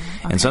scene. Okay.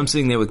 And so I'm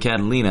sitting there with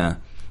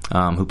Catalina,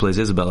 who plays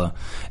Isabella,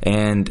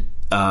 and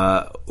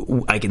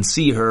I can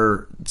see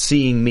her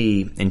seeing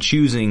me and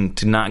choosing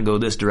to not go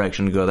this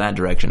direction, to go that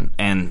direction,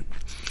 and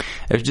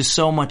there's just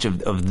so much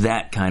of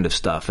that kind of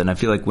stuff. And I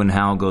feel like when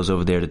Hal goes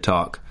over there to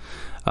talk,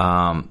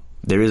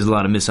 there is a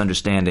lot of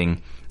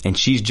misunderstanding, and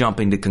she's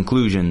jumping to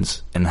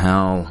conclusions, and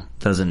Hal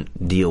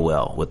doesn't deal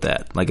well with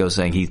that. Like I was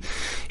saying,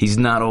 he's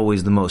not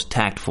always the most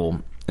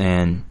tactful,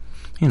 and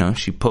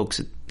she pokes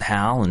at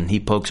Hal and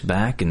he pokes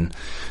back, and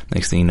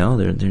next thing you know,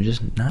 they're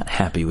just not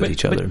happy with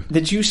each other. But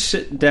did you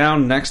sit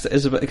down next to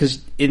Isabella?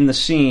 Because in the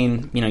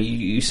scene,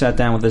 you sat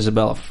down with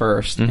Isabella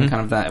first, and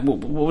kind of that.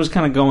 What was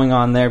kind of going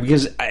on there?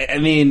 Because I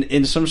mean,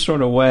 in some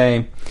sort of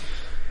way,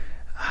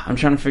 I'm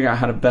trying to figure out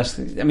how to best.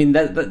 I mean,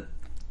 that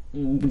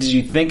did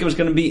you think it was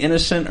going to be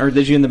innocent, or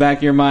did you, in the back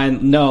of your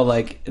mind, know,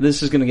 like,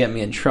 this is going to get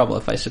me in trouble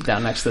if I sit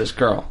down next to this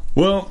girl?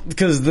 Well,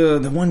 because the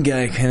one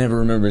guy, I can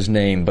never remember his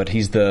name, but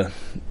he's the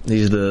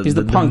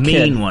punk mean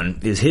kid. one,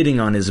 is hitting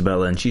on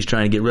Isabella, and she's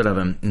trying to get rid of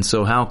him. And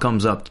so Hal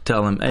comes up to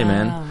tell him, hey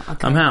man,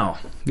 I'm Hal,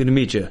 good to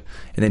meet you.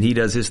 And then he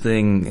does his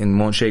thing and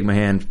won't shake my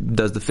hand,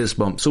 does the fist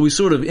bump. So we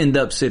sort of end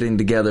up sitting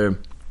together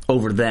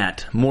over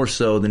that, more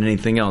so than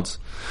anything else.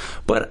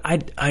 But I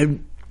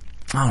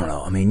don't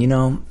know. I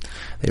mean,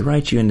 they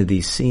write you into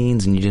these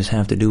scenes and you just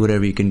have to do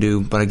whatever you can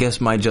do. But I guess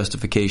my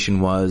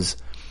justification was,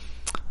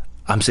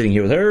 I'm sitting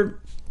here with her,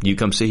 you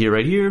come sit here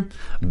right here,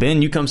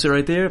 Ben, you come sit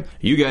right there.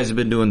 You guys have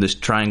been doing this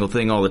triangle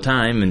thing all the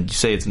time and you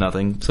say it's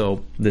nothing,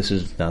 so this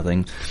is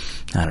nothing.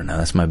 I don't know.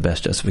 That's my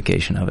best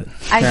justification of it.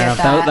 I get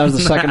that. That was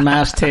the second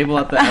mass table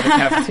at the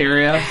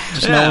cafeteria.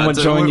 Just no one would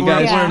join you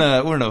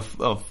guys. We're in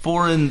a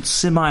foreign,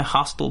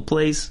 semi-hostile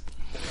place.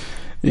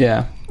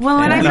 Yeah. Well,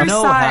 when I first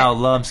saw it, Hal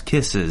loves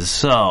kisses,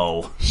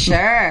 so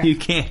sure, you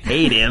can't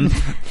hate him.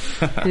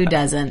 Who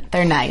doesn't?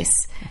 They're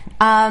nice.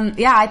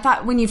 I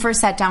thought when you first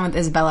sat down with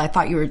Isabella, I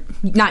thought you were,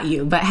 not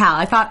you, but Hal.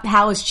 I thought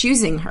Hal was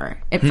choosing her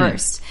at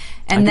first.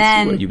 And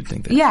then, see what you would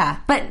think that. Yeah,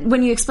 but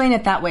when you explain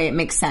it that way, it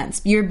makes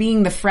sense. You're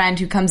being the friend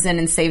who comes in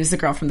and saves the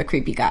girl from the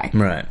creepy guy.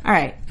 Right. All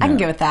right. I can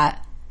get with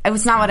that. It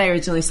was not what I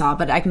originally saw,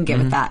 but I can get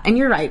with that. And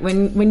you're right.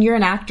 When you're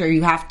an actor,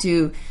 you have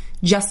to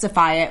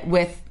justify it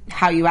with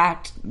how you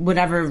act,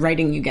 whatever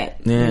writing you get.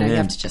 You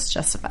have to just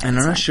justify it. And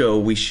on our show,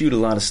 we shoot a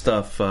lot of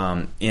stuff,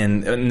 and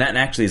that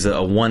actually is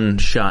a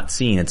one-shot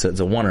scene. It's a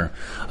oneer.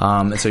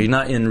 And so you're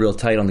not in real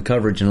tight on the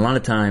coverage, and a lot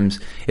of times,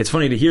 it's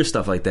funny to hear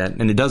stuff like that,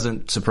 and it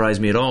doesn't surprise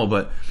me at all,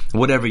 but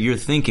whatever you're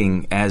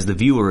thinking as the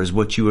viewer is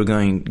what you are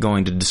going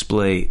to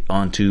display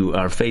onto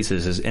our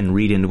faces and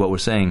read into what we're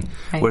saying.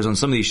 Right. Whereas on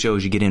some of these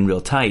shows, you get in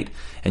real tight,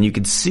 and you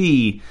could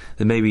see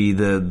that maybe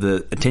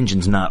the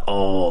attention's not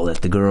all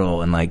at the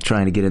girl and like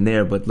trying to get in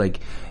there, but like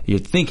you're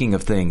thinking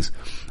of things.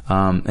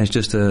 It's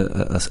just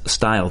a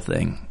style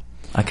thing.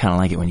 I kind of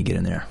like it when you get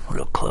in there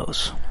real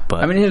close.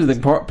 But I mean, here's the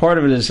thing. Part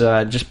of it is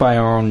just by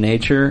our own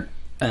nature.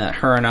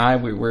 Her and I,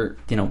 we're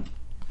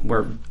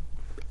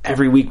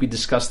every week we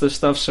discuss this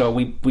stuff, so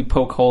we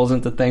poke holes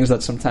into things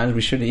that sometimes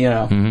we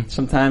shouldn't.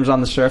 Sometimes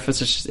on the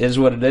surface it just is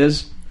what it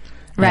is.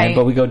 Right.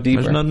 But we go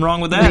deeper. There's nothing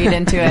wrong with that. Read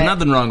into it. There's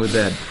nothing wrong with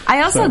that.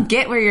 I also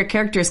get where your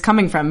character is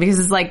coming from, because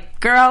it's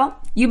like, girl,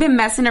 you've been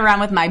messing around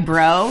with my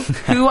bro.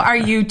 Who are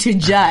you to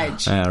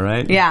judge? Yeah,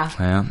 right? Yeah.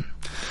 Well,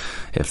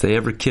 if they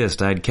ever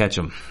kissed, I'd catch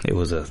them. It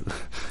was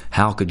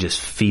Hal could just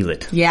feel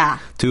it. Yeah.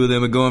 Two of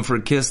them are going for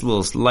a kiss,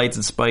 little lights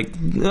and spike.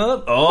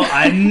 Oh,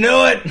 I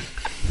knew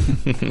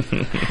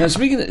it! Now,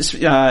 speaking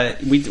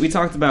of, we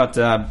talked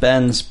about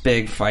Ben's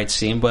big fight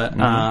scene, but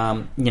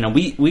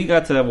we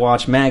got to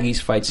watch Maggie's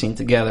fight scene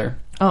together.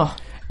 Oh.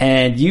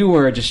 and you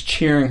were just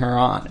cheering her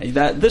on.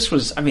 That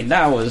was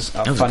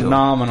a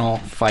phenomenal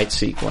fight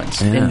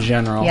sequence in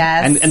general.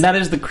 Yes. And that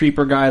is the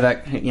creeper guy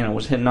that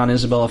was hitting on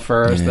Isabella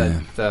first.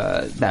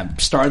 That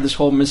started this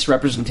whole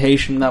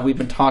misrepresentation that we've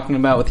been talking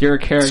about with your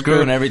character,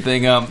 screwing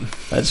everything up.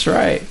 That's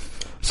right.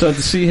 So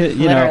to see it,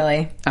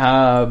 literally.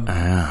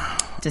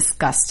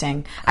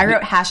 Disgusting. I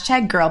wrote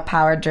 #girl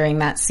power during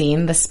that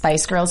scene. The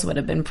Spice Girls would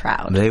have been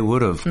proud. They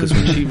would have, because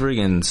when she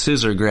friggin'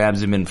 scissor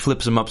grabs him and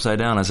flips him upside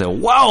down, I said,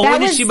 "Whoa! When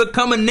did she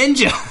become a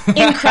ninja?"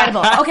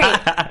 Incredible. Okay,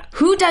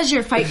 who does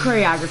your fight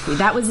choreography?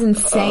 That was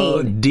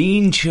insane.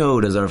 Dean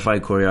Cho does our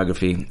fight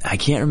choreography. I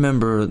can't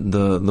remember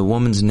the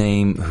woman's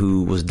name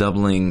who was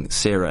doubling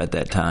Sarah at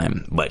that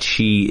time, but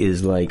she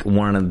is like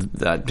one of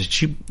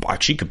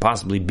she could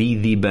possibly be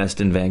the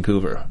best in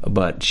Vancouver.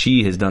 But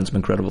she has done some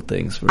incredible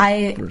things.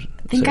 I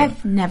think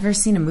I've never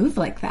seen a move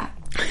like that.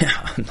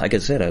 Like I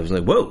said, I was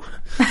like, "Whoa,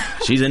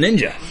 she's a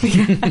ninja."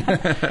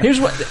 Here's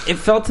what it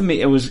felt to me.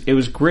 It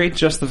was great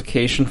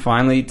justification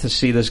finally to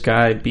see this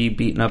guy be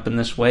beaten up in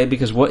this way,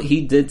 because what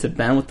he did to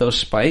Ben with those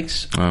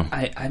spikes,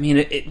 I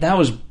mean, that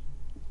was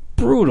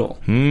brutal,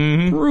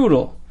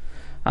 brutal.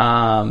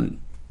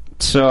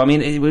 So I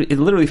mean, it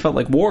literally felt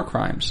like war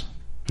crimes.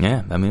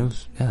 Yeah, I mean,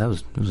 it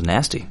was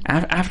nasty.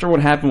 After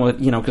what happened with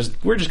because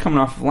we're just coming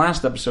off of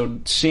last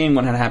episode, seeing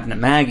what had happened to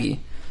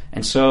Maggie,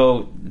 and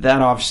so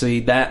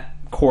that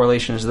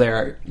correlation is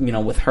there,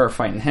 with her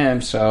fighting him.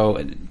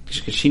 So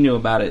because she knew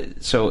about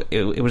it, so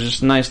it was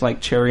just a nice like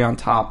cherry on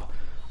top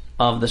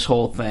of this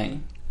whole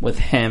thing with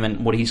him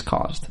and what he's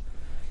caused.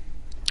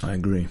 I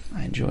agree.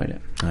 I enjoyed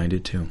it. I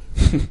did too.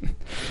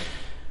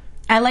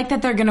 I like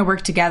that they're going to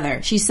work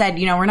together. She said,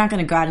 we're not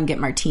going to go out and get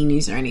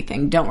martinis or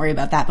anything. Don't worry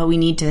about that. But we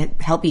need to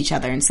help each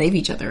other and save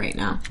each other right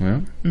now.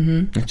 Yeah.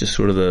 Mm-hmm. It's just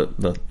sort of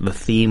the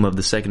theme of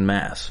the second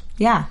mass.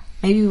 Yeah.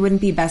 Maybe we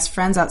wouldn't be best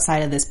friends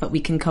outside of this, but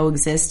we can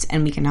coexist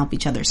and we can help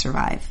each other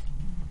survive.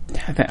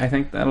 I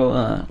think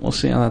that'll, we'll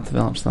see how that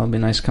develops. That'll be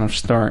a nice kind of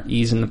start,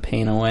 easing the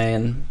pain away,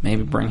 and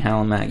maybe bring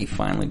Hal and Maggie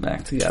finally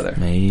back together.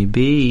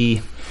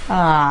 Maybe.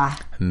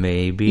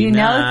 Maybe not. You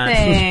know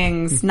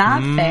things.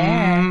 Not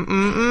fair.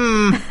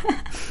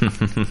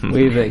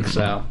 We think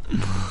so.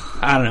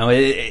 I don't know.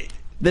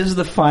 This is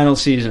the final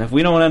season. If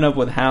we don't end up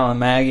with Hal and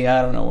Maggie,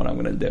 I don't know what I'm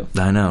going to do.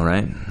 I know,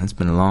 right? It's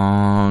been a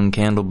long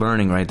candle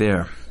burning right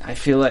there. I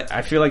feel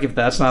like if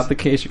that's not the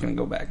case, you're going to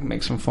go back and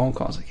make some phone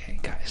calls. Like, hey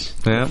guys,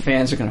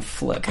 fans are going to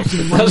flip. What's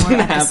going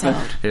to happen?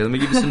 Here, let me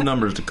give you some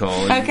numbers to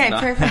call. Okay,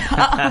 perfect.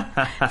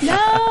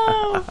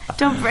 No,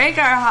 don't break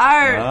our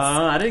hearts.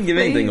 I didn't give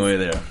anything away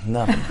there.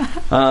 Nothing.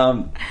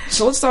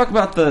 So let's talk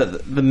about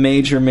the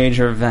major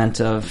event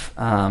of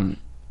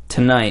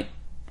tonight,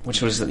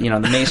 which was the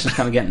Masons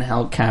kind of getting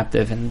held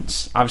captive,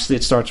 and obviously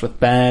it starts with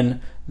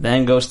Ben,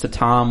 then goes to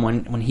Tom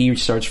when he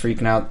starts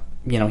freaking out.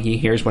 He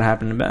hears what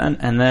happened to Ben,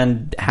 and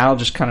then Hal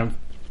just kind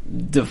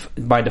of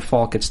by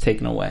default gets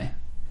taken away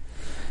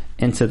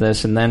into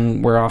this, and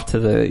then we're off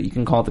to you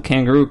can call it the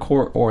kangaroo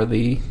court or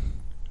the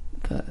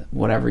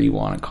whatever you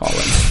want to call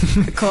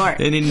it. The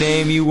court. Any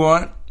name you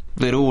want,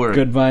 it'll work.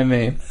 Good by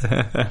me.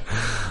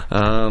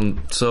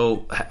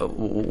 So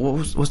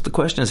what's the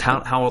question? Is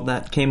how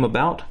that came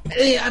about?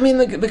 I mean,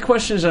 the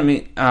question is,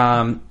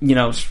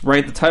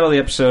 right, the title of the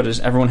episode is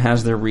Everyone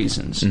Has Their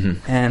Reasons,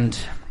 and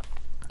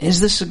is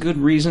this a good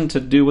reason to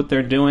do what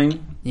they're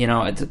doing?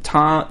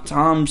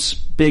 Tom's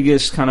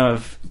biggest kind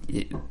of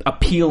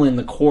appeal in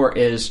the court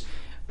is,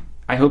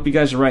 I hope you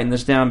guys are writing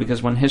this down,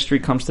 because when history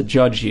comes to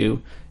judge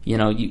you,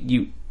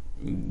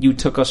 you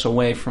took us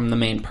away from the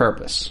main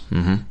purpose.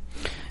 Mm-hmm.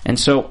 And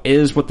so,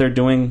 is what they're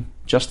doing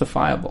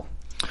justifiable?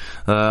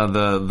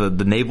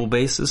 The naval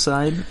base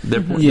aside?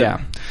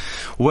 Yeah.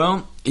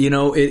 Well,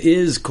 it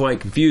is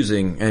quite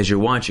confusing as you're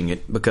watching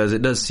it, because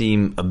it does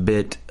seem a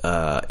bit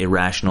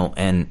irrational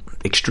and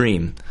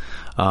extreme,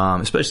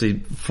 especially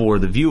for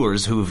the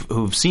viewers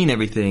who've seen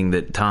everything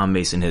that Tom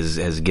Mason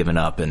has given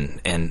up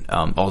and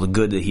all the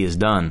good that he has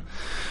done.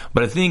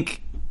 But I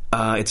think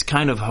it's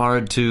kind of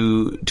hard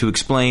to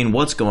explain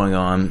what's going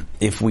on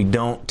if we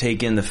don't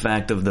take in the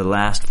fact of the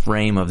last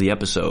frame of the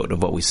episode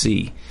of what we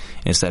see.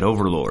 And it's that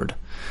Overlord.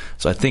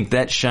 So I think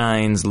that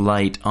shines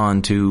light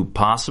onto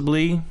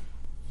possibly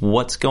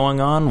what's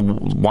going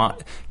on.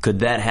 Could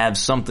that have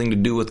something to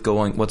do with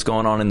what's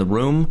going on in the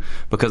room?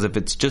 Because if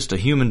it's just a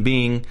human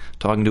being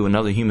talking to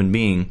another human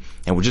being,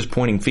 and we're just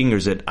pointing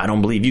fingers at, I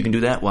don't believe you can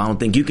do that, well, I don't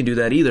think you can do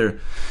that either,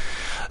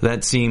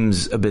 that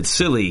seems a bit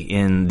silly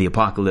in the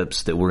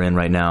apocalypse that we're in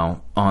right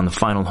now on the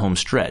final home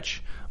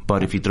stretch.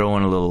 But if you throw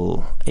in a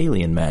little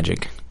alien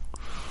magic,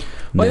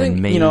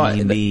 then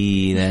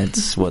maybe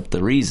that's what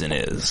the reason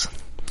is.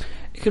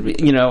 It could be,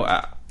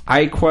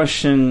 I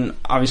question,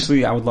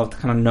 obviously I would love to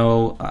kind of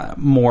know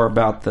more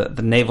about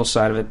the naval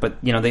side of it,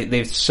 but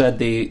they've said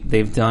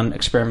they've done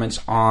experiments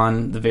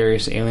on the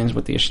various aliens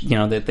with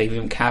that they've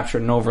even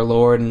captured an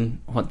Overlord, and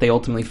what they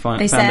ultimately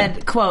found. They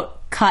said,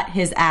 quote, cut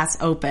his ass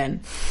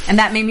open. And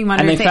that made me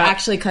wonder if they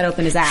actually cut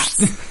open his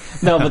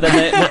ass. No, but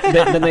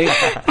then they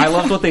I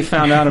loved what they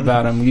found out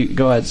about him.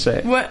 Go ahead,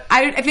 say it.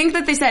 I think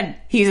that they said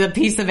he's a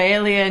piece of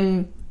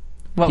alien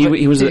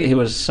He was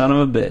a son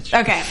of a bitch.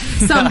 Okay,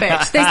 some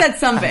bitch. They said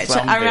some bitch.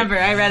 Some I remember.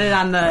 I read it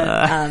on the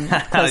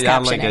closed I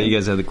captioning. like how you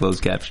guys have the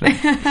closed captioning.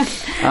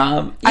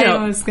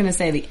 I was going to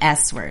say the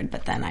S word,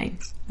 but then I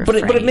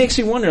refrained. But it makes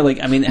you wonder, like,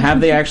 I mean,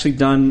 have they actually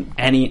done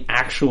any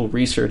actual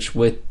research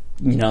with,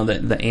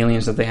 the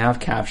aliens that they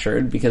have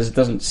captured? Because it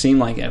doesn't seem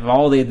like it. If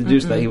all they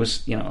deduced that he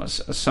was,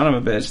 a son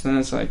of a bitch, then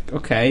it's like,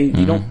 okay,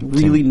 you don't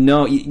really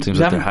know. Seems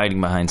like they're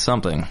hiding behind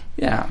something.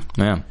 Yeah.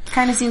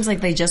 Kind of seems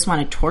like they just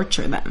want to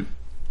torture them.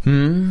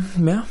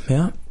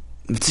 Yeah.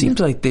 It seems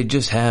like they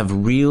just have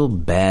real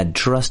bad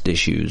trust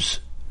issues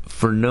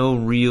for no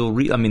real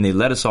reason. I mean, they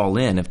let us all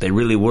in. If they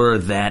really were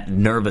that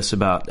nervous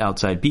about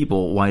outside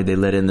people, why did they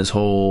let in this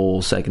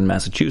whole second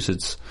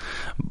Massachusetts?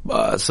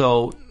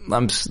 So,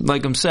 I'm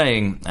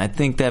saying, I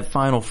think that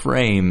final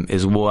frame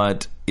is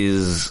what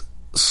is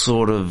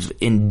sort of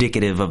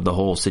indicative of the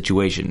whole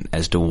situation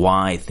as to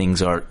why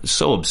things are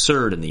so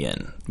absurd in the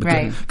end.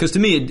 Because to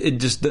me,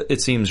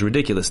 it seems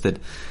ridiculous that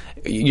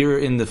you're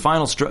in the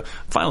final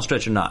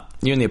stretch or not.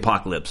 You're in the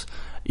apocalypse.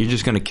 You're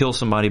just going to kill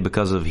somebody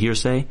because of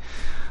hearsay.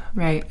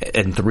 Right.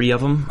 And 3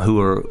 of them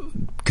who are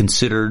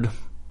considered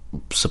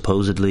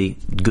supposedly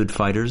good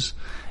fighters.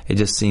 It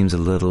just seems a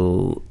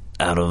little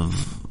out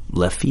of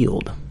left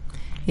field.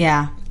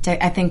 Yeah.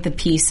 I think the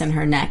piece in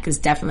her neck is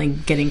definitely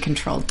getting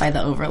controlled by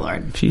the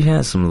Overlord. She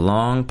has some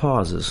long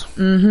pauses.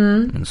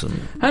 Mm-hmm. And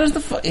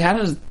How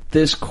does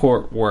this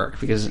court work?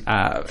 Because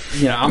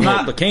I'm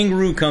not. The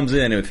kangaroo comes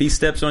in, and if he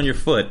steps on your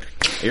foot,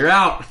 you're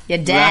out. You're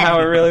dead. Is that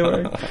how it really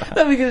works?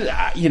 No, because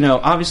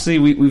obviously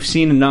we've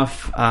seen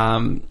enough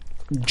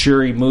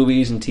jury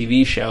movies and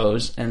TV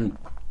shows, and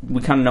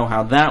we kind of know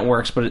how that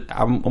works. But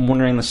I'm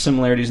wondering the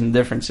similarities and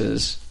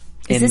differences.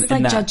 Is this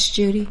like Judge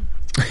Judy?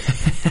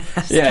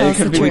 Yeah, it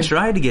could be. We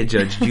tried to get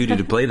Judge Judy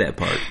to play that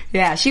part.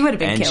 Yeah, she would have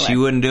been killer. And she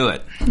wouldn't do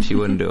it. She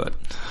wouldn't do it.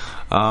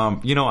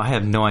 I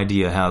have no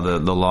idea how the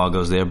law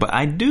goes there, but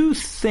I do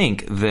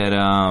think that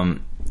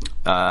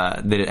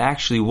that it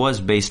actually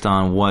was based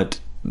on what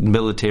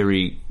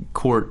military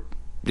court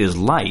is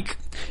like.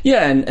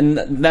 Yeah, and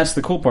that's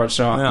the cool part.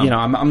 So Yeah.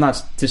 I'm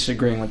not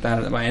disagreeing with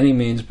that by any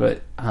means,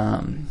 but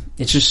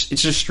it's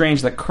just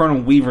strange that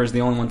Colonel Weaver is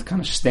the only one to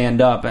kind of stand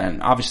up,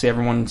 and obviously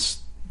everyone's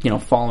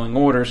following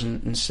orders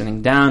and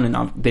sitting down,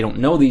 and they don't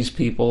know these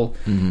people,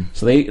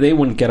 so they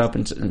wouldn't get up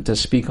and to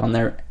speak on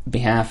their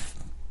behalf.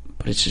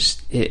 But it's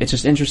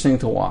just interesting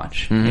to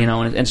watch,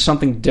 and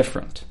something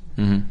different.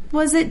 Mm-hmm.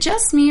 Was it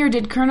just me, or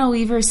did Colonel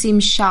Weaver seem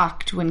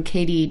shocked when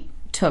Katie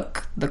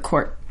took the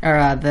court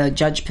or the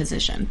judge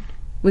position?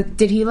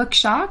 Did he look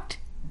shocked?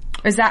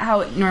 Or is that how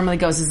it normally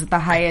goes? Is it the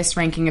highest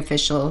ranking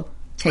official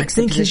takes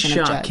the position of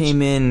judge? I think his shock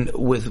came in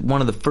with one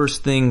of the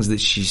first things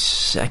that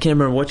I can't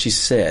remember what she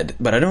said,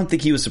 but I don't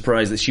think he was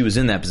surprised that she was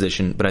in that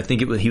position, but I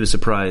think he was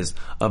surprised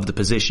of the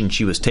position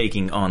she was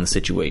taking on the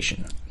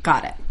situation.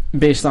 Got it.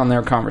 Based on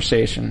their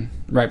conversation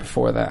right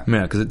before that.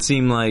 Yeah, because it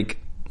seemed like,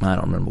 I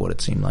don't remember what it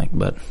seemed like,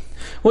 but...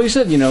 Well, you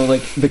said,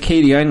 like, the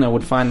Katie I know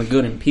would find the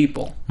good in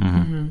people.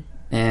 Mm-hmm.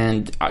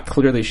 And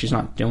clearly she's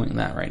not doing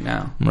that right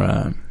now.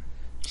 Right.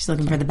 She's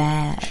looking for the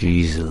bad.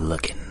 She's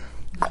looking.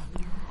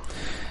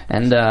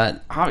 And,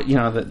 that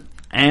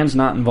Anne's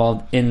not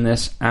involved in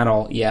this at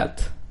all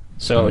yet.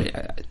 So,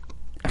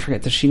 I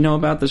forget, does she know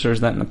about this, or is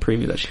that in the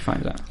preview that she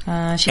finds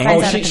out? She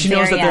finds out at the she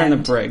knows that very they're in the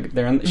end.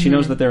 brig. She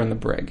knows that they're in the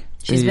brig.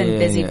 She's been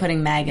busy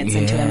putting maggots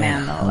into a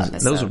man the whole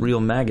episode. Those are real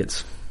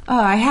maggots. Oh,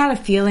 I had a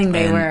feeling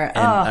they were... And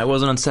I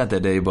wasn't on set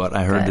that day, but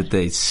I heard that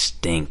they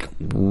stink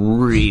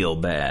real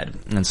bad.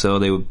 And so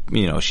they would,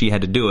 she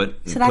had to do it.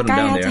 So that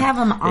guy had to have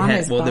them on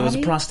his body? Well, there was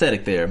a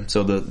prosthetic there.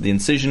 So the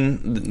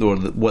incision, or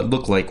what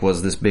looked like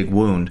was this big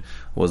wound,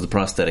 was the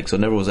prosthetic. So it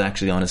never was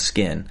actually on his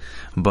skin.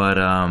 But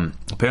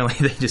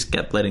apparently they just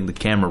kept letting the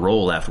camera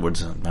roll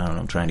afterwards. I don't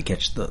know, trying to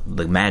catch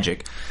the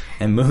magic.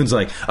 And Moon's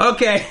like,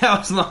 okay, that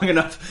was long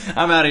enough.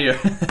 I'm out of here.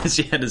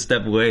 She had to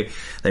step away.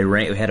 They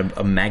had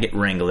a maggot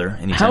wrangler.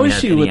 How is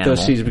she with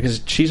those scenes?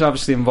 Because she's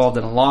obviously involved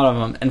in a lot of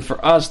them. And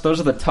for us, those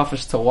are the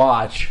toughest to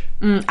watch.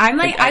 I'm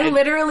like, I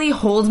literally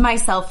hold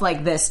myself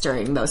like this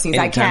during those scenes.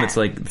 I can't. It's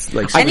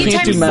like I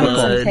can't do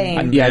medical.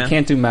 I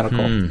can't do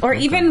medical. Or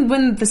even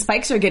when the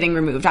spikes are getting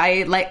removed,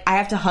 I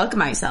have to hug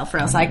myself or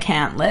else I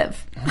can't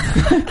live.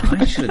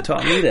 I should have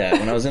taught me that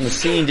when I was in the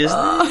scene. Just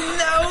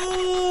no.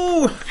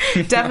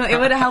 Definitely, it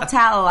would have helped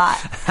Hal a lot.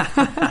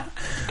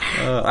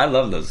 I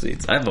love those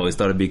scenes. I've always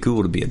thought it'd be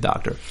cool to be a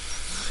doctor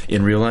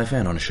in real life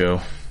and on a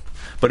show.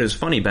 But it was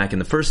funny back in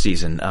the first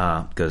season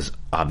because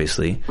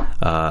obviously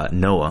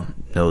Noah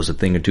knows a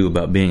thing or two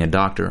about being a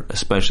doctor,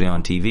 especially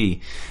on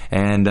TV.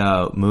 And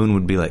Moon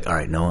would be like, "All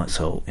right, Noah.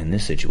 So in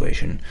this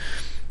situation,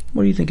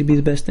 what do you think would be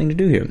the best thing to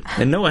do here?"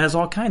 And Noah has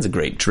all kinds of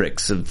great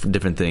tricks of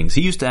different things.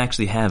 He used to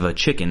actually have a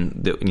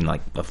chicken,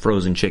 like a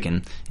frozen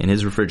chicken, in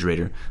his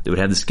refrigerator that would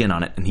have the skin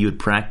on it, and he would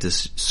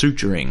practice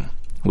suturing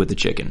with the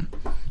chicken.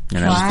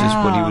 And that's just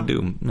what he would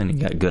do. And he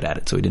got good at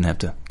it, so he didn't have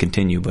to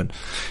continue. But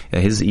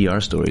his ER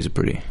stories are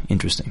pretty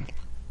interesting.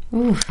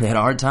 Oof. They had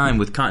a hard time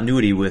with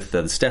continuity with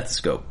the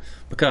stethoscope.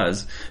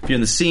 Because if you're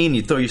in the scene,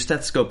 you throw your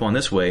stethoscope on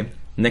this way,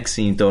 Next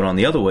scene, throw it on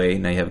the other way.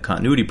 Now you have a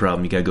continuity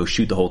problem. You got to go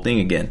shoot the whole thing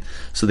again.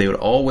 So they would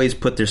always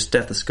put their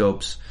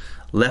stethoscopes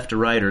left to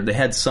right, or they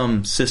had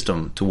some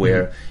system to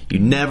where you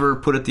never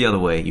put it the other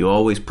way. You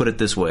always put it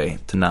this way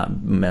to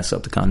not mess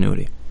up the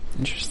continuity.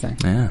 Interesting.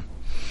 Yeah.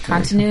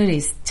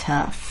 Continuity's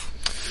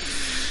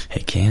tough.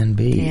 It can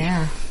be.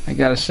 Yeah. I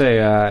gotta say,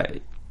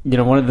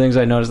 one of the things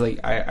I noticed, like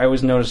I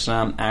always notice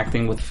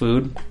acting with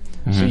food.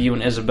 So you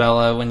and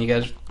Isabella, when you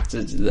guys,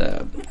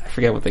 I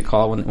forget what they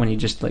call it, when you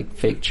just like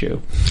fake chew.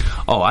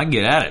 Oh, I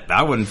get at it.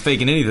 I wasn't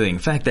faking anything. In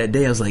fact, that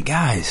day I was like,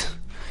 guys,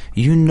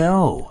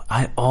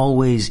 I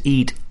always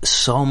eat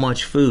so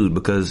much food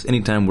because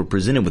anytime we're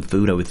presented with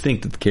food, I would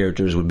think that the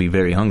characters would be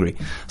very hungry.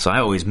 So I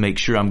always make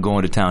sure I'm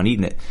going to town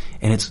eating it.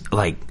 And it's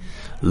like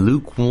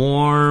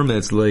lukewarm.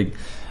 It's like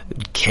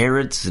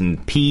carrots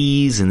and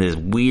peas and this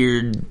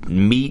weird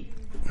meat.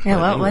 Yeah,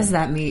 what was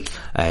that meat?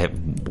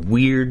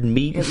 Weird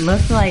meat. It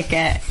looked like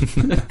it.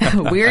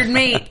 Weird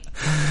meat.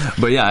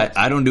 But yeah,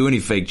 I don't do any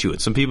fake chewing.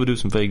 Some people do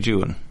some fake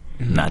chewing.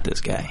 Not this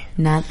guy.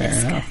 Not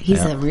this guy.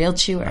 He's a real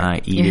chewer.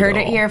 You heard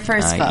it here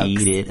first, folks. I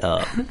eat it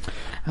up.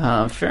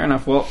 Fair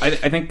enough. Well,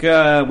 I think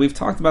we've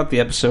talked about the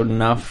episode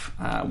enough.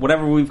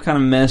 Whatever we've kind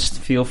of missed,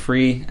 feel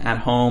free at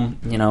home,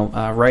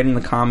 write in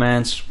the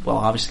comments. We'll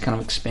obviously kind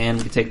of expand.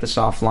 We can take this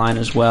offline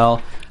as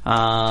well.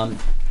 Lauren,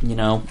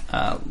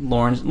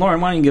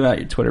 why don't you give out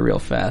your Twitter real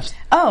fast?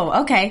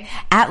 Oh, okay.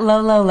 At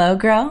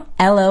LoLoLogro,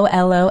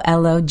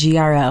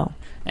 LOLOLOGRO.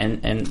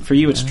 And for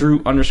you, it's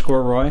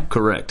Drew_Roy.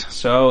 Correct.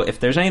 So if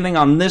there's anything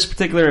on this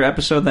particular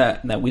episode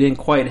that we didn't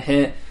quite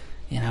hit,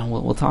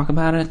 we'll talk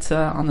about it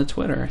on the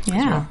Twitter.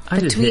 Yeah,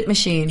 the tweet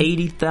machine.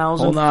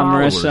 80,000 Hold on,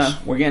 followers.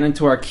 Marissa. We're getting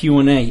into our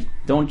Q&A.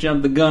 Don't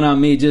jump the gun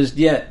on me just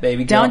yet,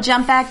 baby girl. Don't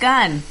jump that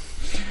gun.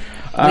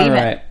 All Leave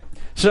right. it.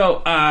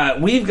 So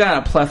we've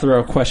got a plethora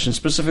of questions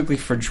specifically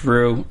for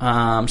Drew.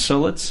 So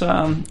let's,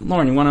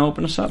 Lauren, you want to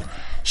open us up?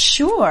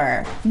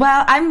 Sure.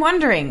 Well, I'm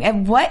wondering, at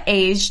what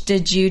age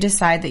did you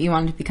decide that you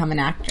wanted to become an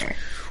actor?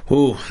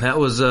 Ooh, that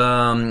was,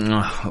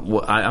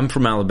 I'm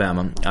from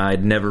Alabama.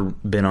 I'd never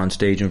been on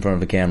stage in front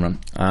of a camera.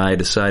 I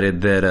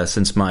decided that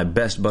since my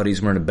best buddies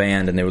were in a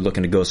band and they were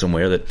looking to go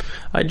somewhere, that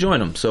I'd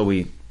join them. So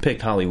we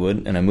picked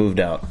Hollywood and I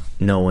moved out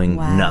knowing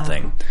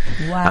nothing.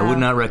 Wow. I would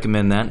not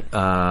recommend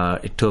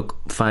that. It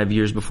took 5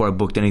 years before I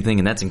booked anything,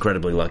 and that's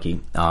incredibly lucky.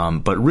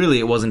 But really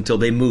it wasn't until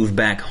they moved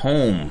back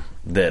home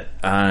that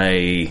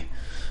I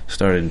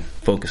started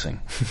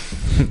focusing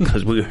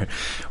because we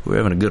were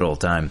having a good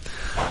old time.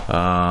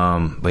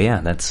 But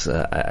yeah, that's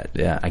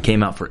I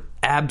came out for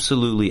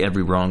absolutely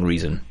every wrong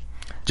reason,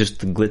 just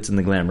the glitz and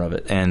the glamour of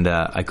it, and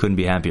I couldn't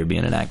be happier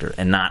being an actor,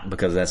 and not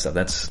because of that stuff.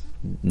 That's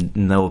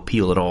no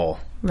appeal at all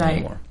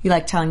anymore. You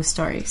like telling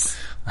stories.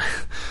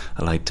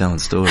 I like telling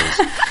stories.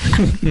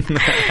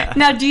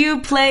 Now, do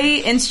you play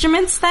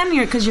instruments then?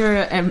 Because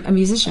you're a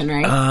musician,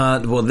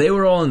 right? Well, they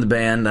were all in the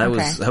band. I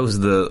Okay. was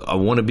a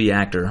wannabe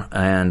actor,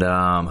 and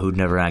who'd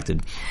never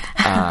acted.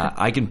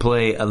 I can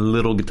play a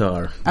little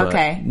guitar, but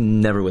Okay.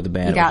 never with the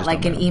band. You got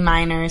like an E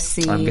minor,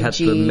 C, I've got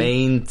G. the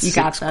main You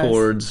got 6 those.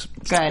 chords,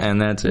 Good.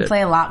 and that's You it.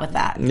 play a lot with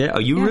that. Yeah,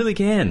 you really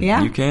can.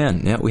 Yeah. You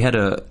can. Yeah, we had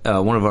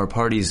one of our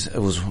parties. It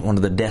was one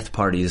of the death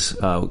parties.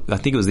 I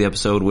think it was the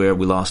episode where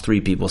we lost 3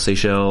 people: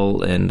 Seychelles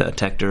and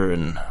Tector,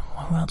 and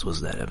who else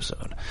was that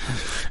episode?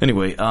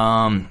 Anyway,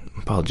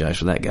 apologize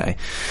for that guy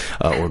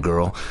or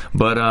girl.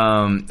 But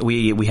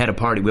we had a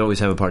party. We always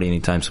have a party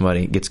anytime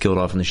somebody gets killed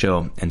off in the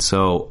show, and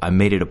so I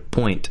made it a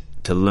point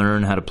to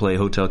learn how to play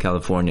Hotel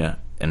California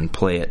and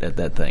play it at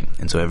that thing.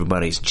 And so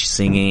everybody's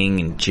singing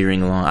and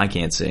cheering along. I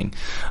can't sing.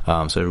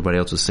 So everybody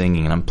else was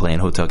singing and I'm playing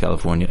Hotel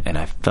California, and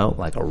I felt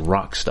like a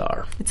rock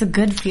star. It's a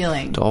good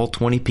feeling. To all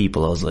 20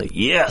 people, I was like,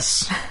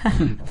 yes!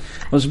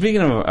 Well, speaking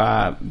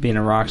of being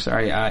a rock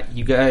star,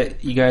 you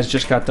guys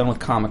just got done with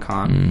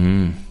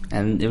Comic-Con,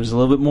 and it was a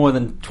little bit more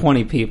than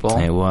 20 people.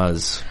 It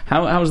was.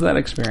 How was that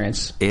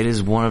experience? It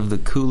is one of the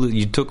coolest.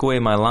 You took away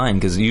my line,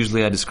 because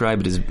usually I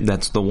describe it as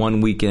that's the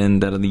one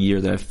weekend out of the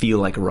year that I feel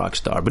like a rock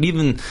star. But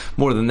even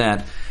more than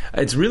that,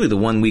 it's really the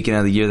one weekend out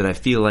of the year that I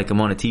feel like I'm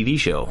on a TV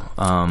show.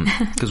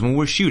 Because when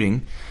we're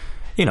shooting,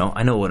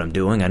 I know what I'm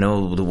doing. I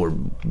know that we're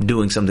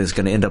doing something that's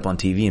going to end up on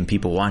TV and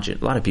people watch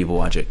it. A lot of people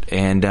watch it.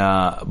 And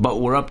but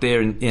we're up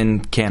there in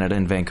Canada,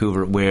 in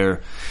Vancouver,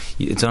 where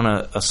it's on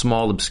a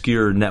small,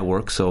 obscure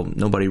network, so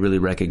nobody really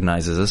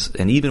recognizes us.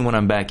 And even when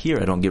I'm back here,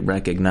 I don't get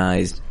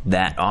recognized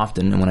that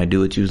often. And when I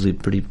do, it's usually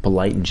pretty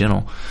polite and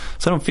gentle.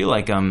 So I don't feel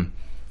like I'm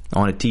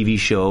on a TV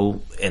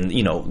show and,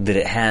 that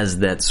it has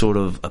that sort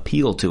of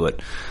appeal to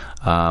it.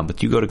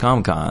 But you go to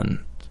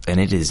Comic-Con, and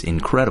it is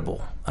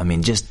incredible. I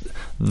mean, just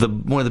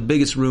one of the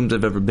biggest rooms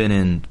I've ever been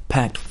in,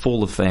 packed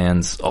full of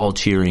fans, all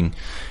cheering.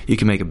 You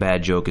can make a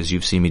bad joke, as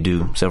you've seen me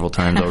do several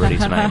times already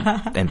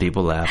tonight, and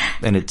people laugh,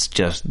 and it's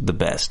just the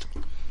best.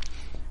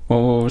 What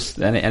was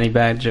any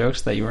bad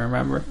jokes that you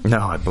remember? No,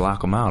 I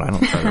block them out. I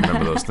don't try to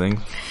remember those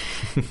things.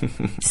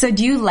 So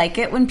do you like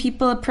it when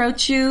people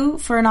approach you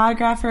for an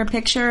autograph or a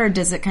picture, or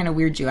does it kind of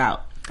weird you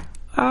out?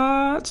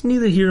 It's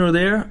neither here nor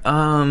there.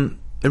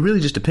 it really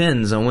just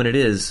depends on when it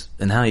is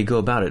and how you go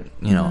about it.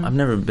 You know, I've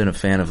never been a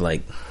fan of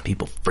like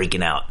people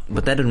freaking out,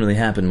 but that doesn't really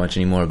happen much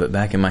anymore. But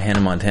back in my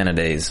Hannah Montana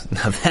days,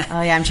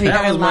 I'm sure you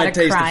got a lot of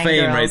taste crying of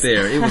fame girls. right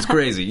there. It was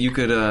crazy. You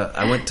could.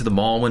 I went to the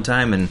mall one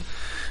time and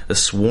a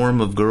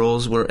swarm of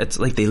girls were. It's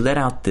like they let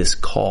out this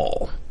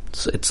call.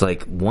 So it's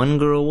like one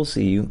girl will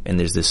see you, and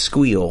there's this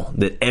squeal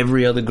that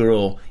every other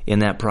girl in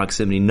that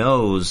proximity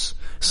knows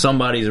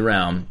somebody's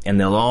around, and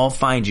they'll all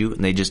find you,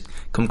 and they just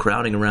come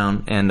crowding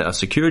around. And a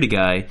security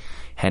guy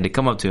had to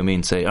come up to me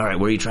and say, "All right,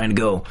 where are you trying to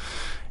go?"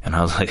 And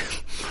I was like,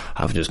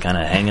 I was just kind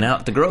of hanging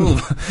out at the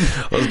Grove.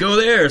 Let's go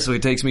there. So he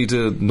takes me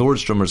to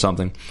Nordstrom or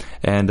something.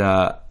 And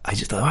I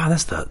just thought, wow,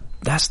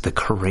 that's the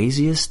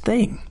craziest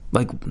thing.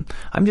 Like,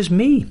 I'm just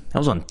me. I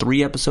was on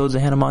 3 episodes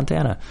of Hannah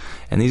Montana.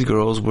 And these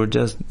girls were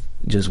just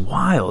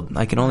wild.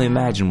 I can only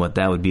imagine what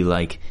that would be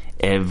like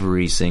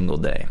every single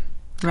day.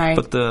 Right.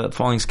 But the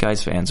Falling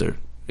Skies fans are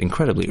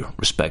incredibly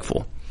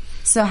respectful.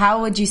 So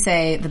how would you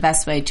say the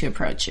best way to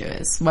approach you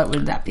is? What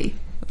would that be?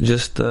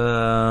 Just,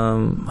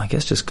 I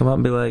guess just come up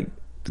and be like,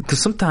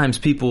 because sometimes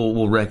people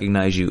will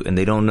recognize you and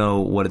they don't know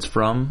what it's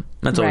from.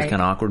 That's always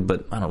kind of awkward,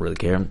 but I don't really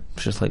care.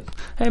 It's just like,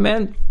 hey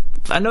man,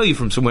 I know you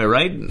from somewhere,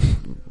 right?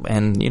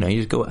 And, you know, you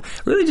just go,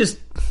 really just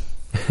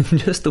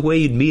the way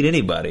you'd meet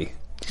anybody.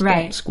 Just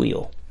don't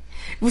squeal.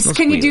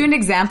 Can you do an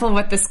example of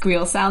what the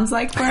squeal sounds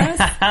like for us?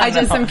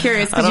 I'm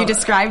curious because you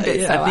described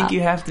it so well. I think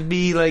you have to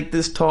be like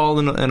this tall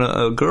and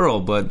a girl,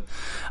 but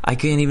I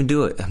can't even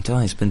do it. I'm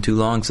telling you, it's been too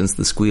long since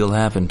the squeal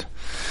happened.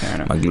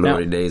 My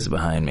glory days are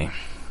behind me.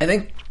 I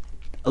think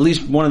at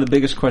least one of the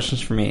biggest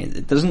questions for me,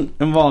 it doesn't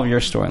involve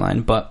your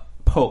storyline, but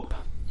Pope.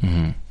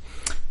 Mm-hmm.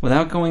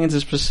 Without going into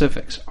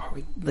specifics, are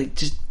we like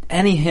just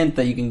any hint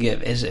that you can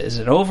give? Is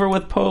it over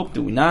with Pope?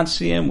 Do we not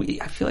see him?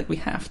 I feel like we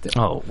have to.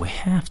 Oh, we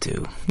have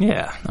to.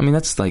 Yeah. I mean,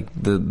 that's like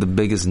the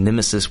biggest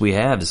nemesis we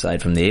have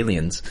aside from the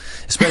aliens,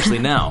 especially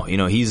now. You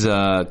know, he's,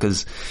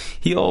 cause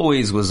he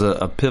always was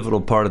a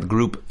pivotal part of the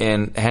group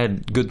and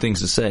had good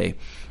things to say,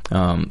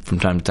 from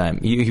time to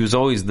time. He was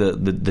always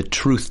the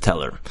truth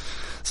teller.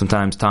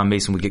 Sometimes Tom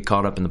Mason would get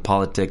caught up in the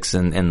politics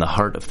and the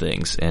heart of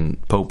things, and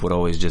Pope would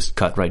always just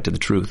cut right to the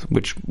truth,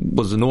 which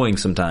was annoying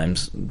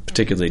sometimes,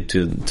 particularly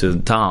to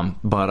Tom.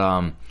 But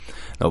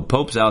no,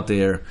 Pope's out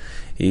there.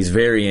 He's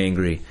very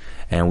angry,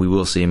 and we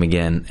will see him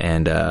again,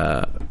 and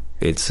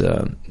it's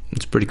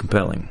pretty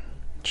compelling.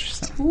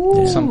 Interesting.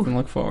 Yeah. Something to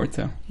look forward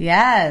to.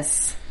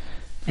 Yes,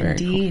 Very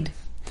indeed.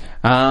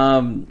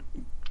 Cool.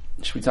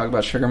 Should we talk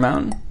about Sugar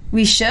Mountain?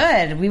 We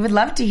should. We would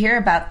love to hear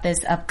about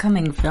this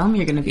upcoming film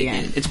you're going to be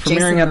in. It's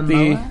premiering at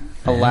the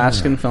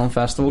Alaskan Film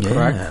Festival,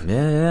 correct?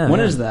 Yeah. When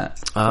is that?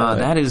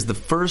 That is the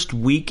first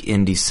week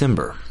in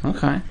December.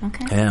 Okay.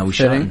 Yeah, we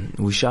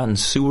shot in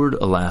Seward,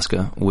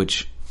 Alaska,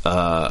 which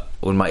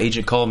when my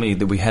agent called me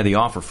that we had the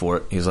offer for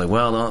it, he was like,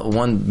 well,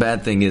 one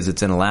bad thing is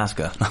it's in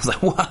Alaska. And I was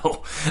like,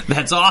 wow,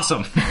 that's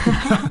awesome.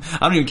 I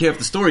don't even care if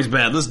the story's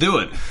bad. Let's do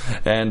it.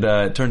 And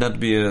it turned out to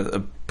be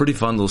a pretty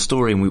fun little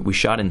story. And we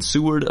shot in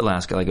Seward,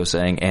 Alaska, like I was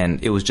saying,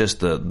 and it was just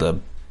the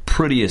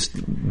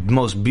prettiest,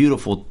 most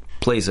beautiful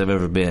place I've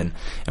ever been.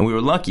 And we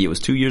were lucky. It was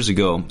 2 years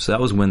ago, so that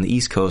was when the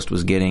East Coast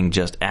was getting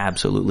just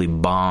absolutely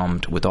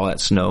bombed with all that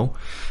snow.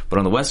 But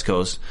on the West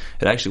Coast,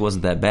 it actually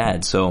wasn't that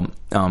bad. So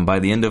by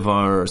the end of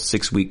our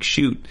 6-week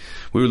shoot,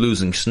 we were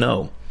losing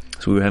snow.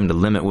 So we were having to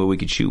limit where we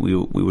could shoot.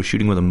 We were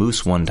shooting with a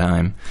moose one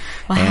time,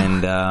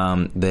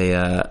 and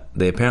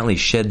they apparently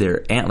shed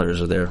their antlers,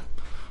 or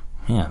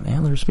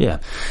antlers,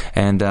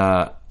 and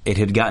it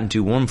had gotten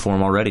too warm for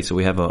them already. So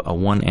we have a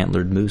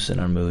one-antlered moose in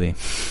our movie,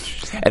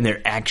 and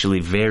they're actually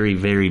very,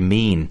 very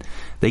mean.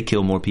 They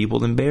kill more people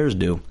than bears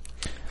do.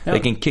 They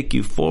can kick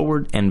you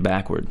forward and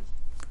backward.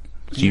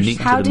 It's unique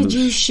to the moose. How did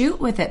you shoot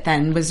with it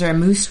then? Was there a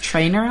moose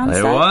trainer on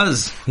set? There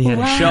was. He had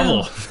a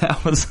shovel.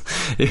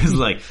 It was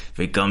like, if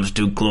he comes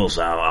too close,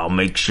 I'll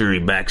make sure he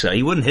backs out.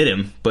 He wouldn't hit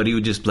him, but he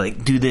would just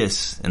like, do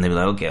this. And they'd be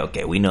like,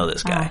 okay, we know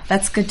this guy.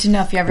 That's good to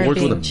know if you're ever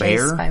being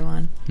chased by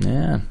one.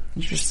 Yeah.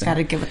 Just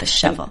gotta get with a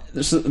shovel.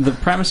 So the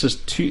premise is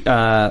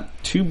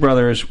two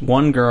brothers,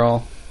 one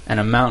girl,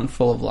 and a mountain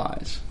full of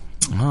lies.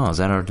 Oh, is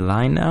that our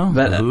line now?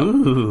 I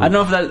don't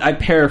know if that I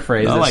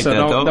paraphrased it, like so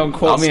that, don't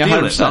quote me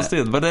 100%. I'll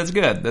steal it, but that's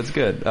good. That's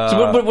good.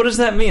 So what does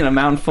that mean? A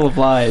mountain full of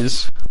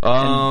lies?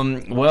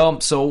 Well,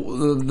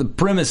 so the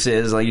premise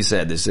is, like you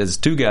said, this is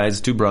 2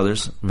 guys, 2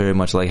 brothers, very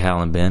much like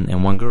Hal and Ben,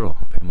 and 1 girl,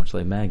 very much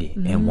like Maggie.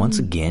 And once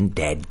again,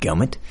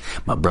 dadgummit,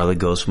 my brother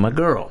goes for my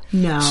girl.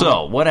 No.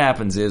 So what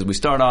happens is we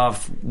start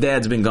off,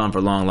 Dad's been gone for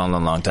a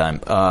long time.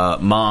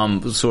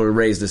 Mom sort of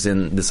raised us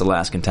in this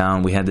Alaskan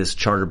town. We had this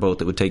charter boat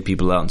that would take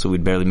people out, and so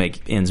we'd barely make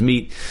ends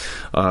meet.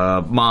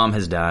 Mom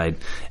has died,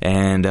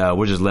 and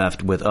we're just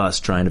left with us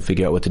trying to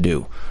figure out what to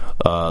do.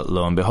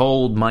 Lo and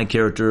behold, my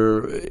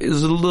character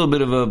is a little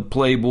bit of a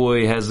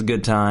playboy, has a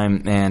good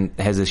time, and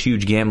has this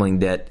huge gambling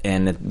debt.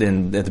 And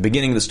then at the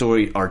beginning of the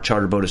story, our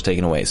charter boat is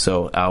taken away,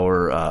 so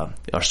our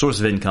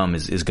source of income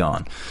is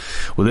gone.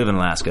 We live in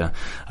Alaska.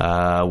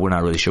 We're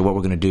not really sure what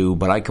we're going to do,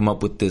 but I come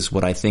up with this,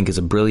 what I think is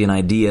a brilliant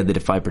idea, that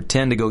if I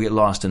pretend to go get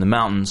lost in the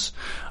mountains,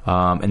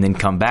 and then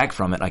come back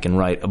from it, I can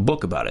write a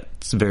book about it.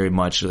 It's very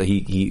much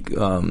he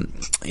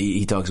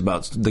talks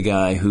about the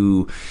guy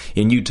who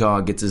in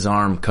Utah gets his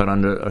arm caught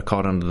under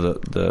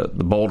the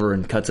boulder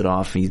and cuts it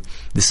off. He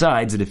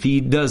decides that if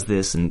he does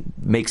this and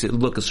makes it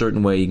look a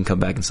certain way, he can come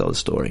back and sell the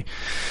story.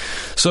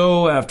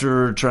 So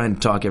after trying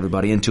to talk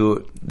everybody into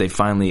it, they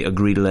finally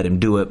agree to let him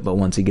do it. But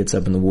once he gets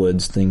up in the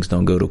woods, things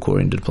don't go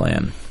according to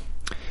plan.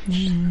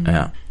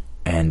 Yeah.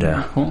 And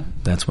Cool.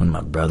 that's when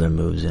my brother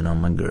moves in on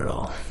my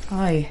girl.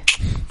 Oy,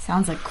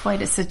 sounds like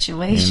quite a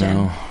situation. You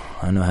know,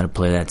 I know how to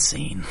play that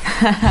scene.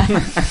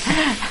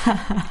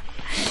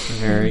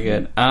 Very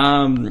good.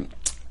 All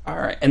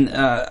right, and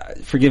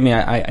forgive me,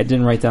 I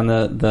didn't write down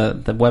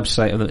the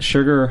website of the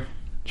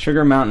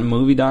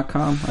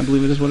sugarmountainmovie.com. I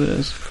believe it is what it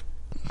is.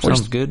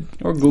 Sounds good.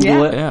 Or Google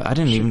Yeah. it. Yeah, I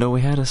didn't even know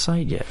we had a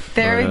site yet.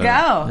 There we go.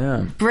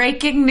 Yeah.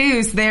 Breaking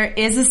news. There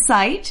is a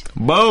site.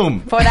 Boom!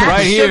 For that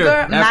right here,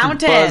 Sugar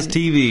Mountain. AfterBuzz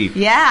TV.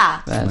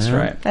 Yeah. That's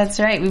right. That's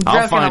right. We've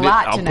I'll broken find a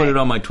lot it. I'll tonight. put it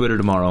on my Twitter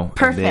tomorrow.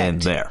 Perfect. And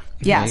then there.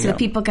 Yeah, There you so go. that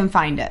people can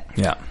find it.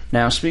 Yeah.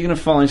 Now, speaking of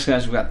Falling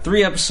Skies, we've got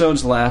 3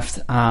 episodes left.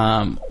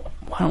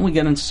 Why don't we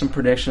get into some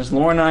predictions?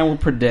 Laura and I will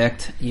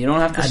predict. You don't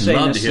have to say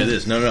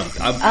this. No.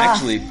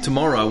 Actually,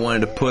 tomorrow I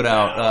wanted to put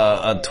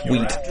out a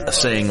tweet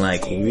saying,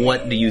 like,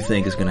 what do you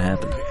think is going to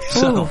happen?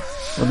 So,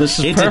 Well, this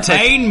is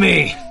entertain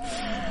me!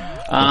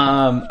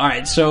 All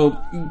right, so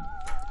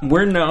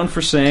we're known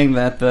for saying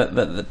that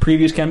the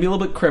previews can be a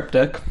little bit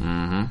cryptic.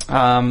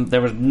 Mm-hmm.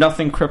 There was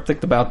nothing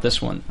cryptic about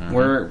this one.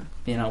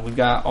 Mm-hmm. We've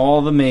got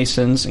all the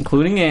Masons,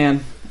 including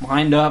Anne,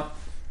 lined up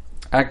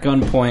at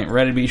gunpoint,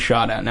 ready to be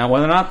shot at. Now,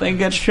 whether or not they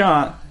get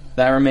shot,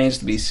 that remains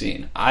to be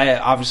seen. I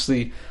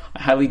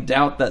highly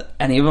doubt that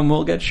any of them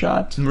will get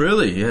shot.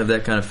 Really? You have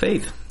that kind of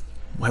faith?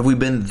 Why have we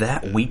been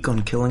that weak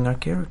on killing our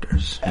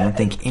characters? I don't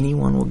think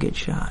anyone will get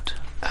shot.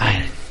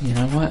 You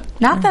know what?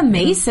 Not the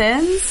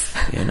Masons.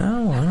 I don't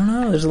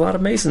know. There's a lot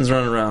of Masons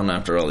running around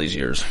after all these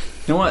years.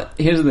 You know what?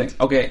 Here's the thing.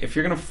 Okay, if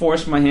you're going to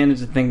force my hand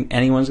into thinking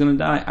anyone's going to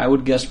die, I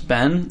would guess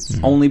Ben,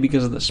 only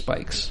because of the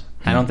spikes.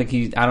 I don't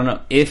know.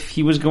 If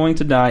he was going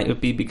to die, it would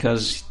be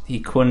because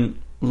he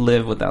couldn't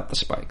live without the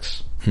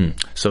spikes.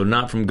 So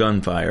not from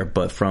gunfire,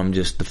 but from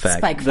just the fact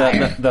Spike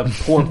fire. The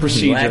poor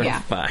procedure. lack Yeah.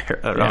 of fire,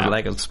 Yeah.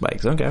 lack of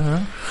spikes. Okay, all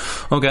right.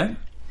 Okay.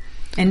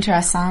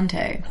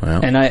 Interessante.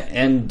 Well,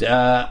 And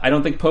I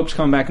don't think Pope's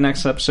coming back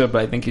next episode,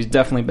 but I think he's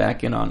definitely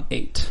back in on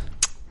 8.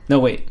 No,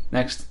 wait,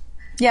 next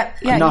Yep.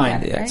 Yeah. 9. You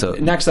got it, Yeah, right? so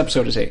next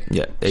episode is 8.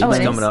 yeah, 8's Oh, it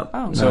is? coming up.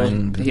 Oh. So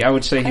Nine. I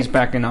would say he's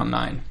back in on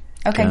 9.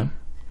 Okay.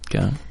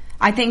 Okay.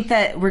 I think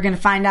that we're going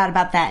to find out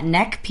about that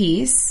neck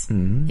piece.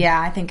 Mm-hmm. Yeah,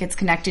 I think it's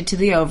connected to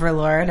the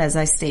Overlord, as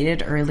I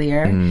stated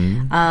earlier.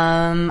 Mm-hmm.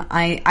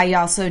 I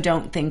also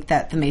don't think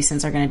that the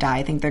Masons are going to die.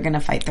 I think they're going to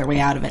fight their way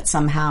out of it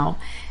somehow.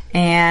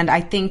 And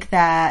I think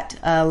that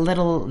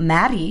little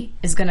Maddie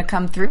is going to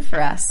come through for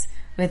us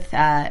with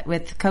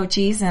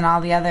Cochise and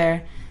all the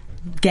other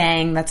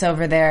gang that's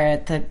over there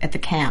at the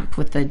camp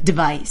with the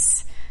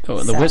device. Oh,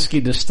 the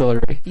whiskey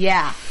distillery.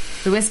 Yeah,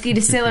 the whiskey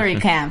distillery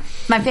camp.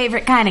 My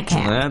favorite kind of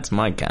camp. That's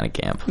my kind of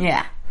camp.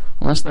 Yeah.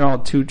 Unless they're all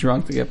too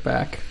drunk to get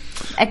back.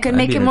 It could That'd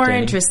make be it more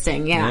entertaining.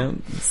 interesting, yeah.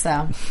 Yeah.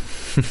 So,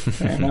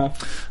 Fair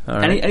enough. All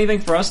right. Anything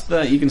for us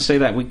that you can say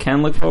that we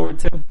can look forward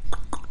to?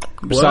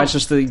 Besides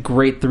just the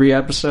great 3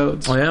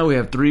 episodes? Oh yeah, we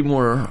have 3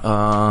 more.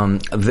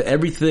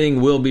 Everything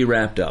will be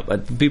wrapped up.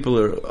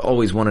 People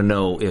always want to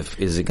know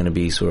is it going to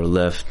be sort of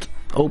left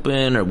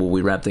open or will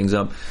we wrap things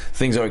up?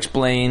 Things are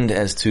explained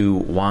as to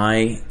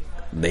why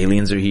the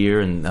aliens are here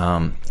and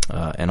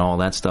all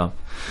that stuff.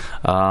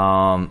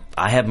 I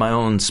have my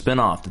own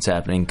spin-off that's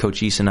happening.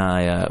 Cochise and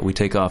I, we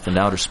take off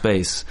into outer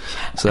space.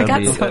 So I that'll got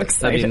be, so that'll be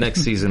excited.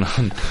 next season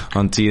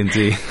on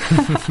TNT.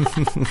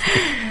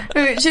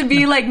 it should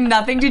be like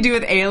nothing to do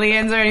with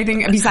aliens or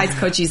anything besides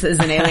Cochise is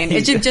an alien.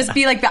 It should just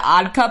be like the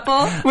Odd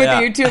Couple with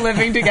Yeah. you two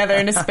living together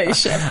in a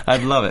spaceship.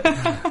 I'd love it.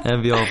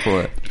 I'd be all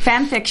for it.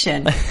 Fan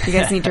fiction. You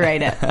guys need to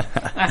write it.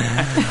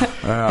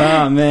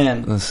 Oh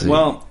man! Let's see.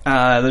 Well,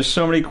 there's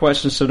so many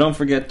questions, so don't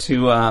forget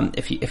to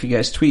if you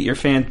guys tweet your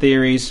fan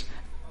theories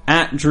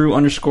at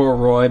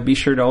Drew_Roy. Be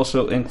sure to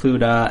also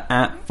include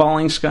at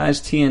Falling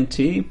Skies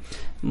TNT.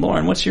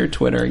 Lauren, what's your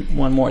Twitter?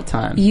 One more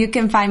time. You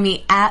can find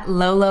me at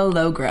Lolo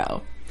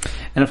Logro.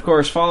 And of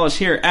course, follow us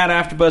here at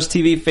AfterBuzz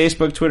TV,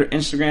 Facebook, Twitter,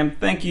 Instagram.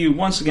 Thank you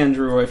once again,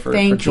 Drew Roy, for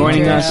Thank you,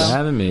 joining Drew. us. Thanks for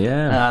having me.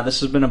 Yeah. This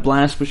has been a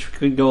blast. Wish we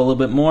could go a little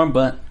bit more,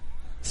 but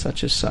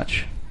such is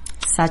such.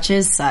 Such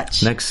is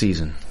such. Next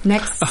season.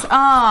 Next.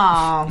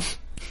 Oh,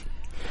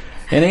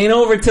 It ain't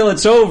over till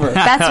it's over.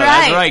 that's right.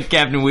 That's right,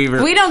 Captain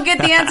Weaver. We don't get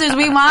the answers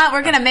we want.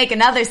 We're going to make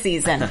another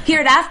season here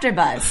at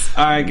AfterBuzz.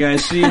 All right,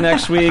 guys. See you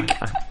next week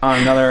on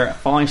another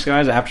Falling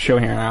Skies after show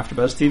here on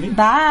AfterBuzz TV.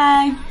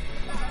 Bye.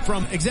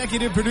 From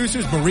executive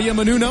producers Maria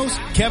Menounos,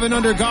 Kevin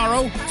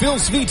Undergaro, Phil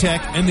Svitek,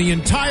 and the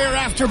entire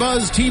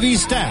AfterBuzz TV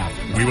staff,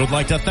 we would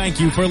like to thank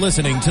you for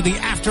listening to the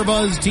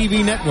AfterBuzz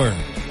TV network.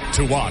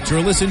 To watch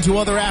or listen to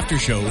other after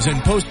shows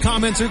and post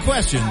comments or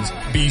questions,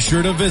 be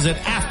sure to visit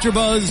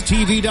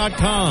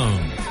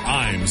AfterBuzzTV.com.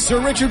 I'm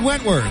Sir Richard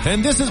Wentworth,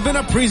 and this has been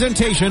a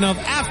presentation of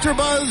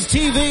AfterBuzz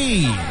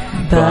TV.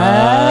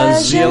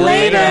 Buzz you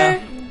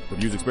later. The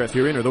views expressed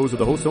herein are those of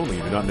the hosts only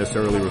and do not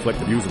necessarily reflect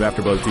the views of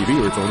AfterBuzz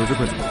TV or its owners or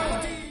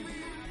principals.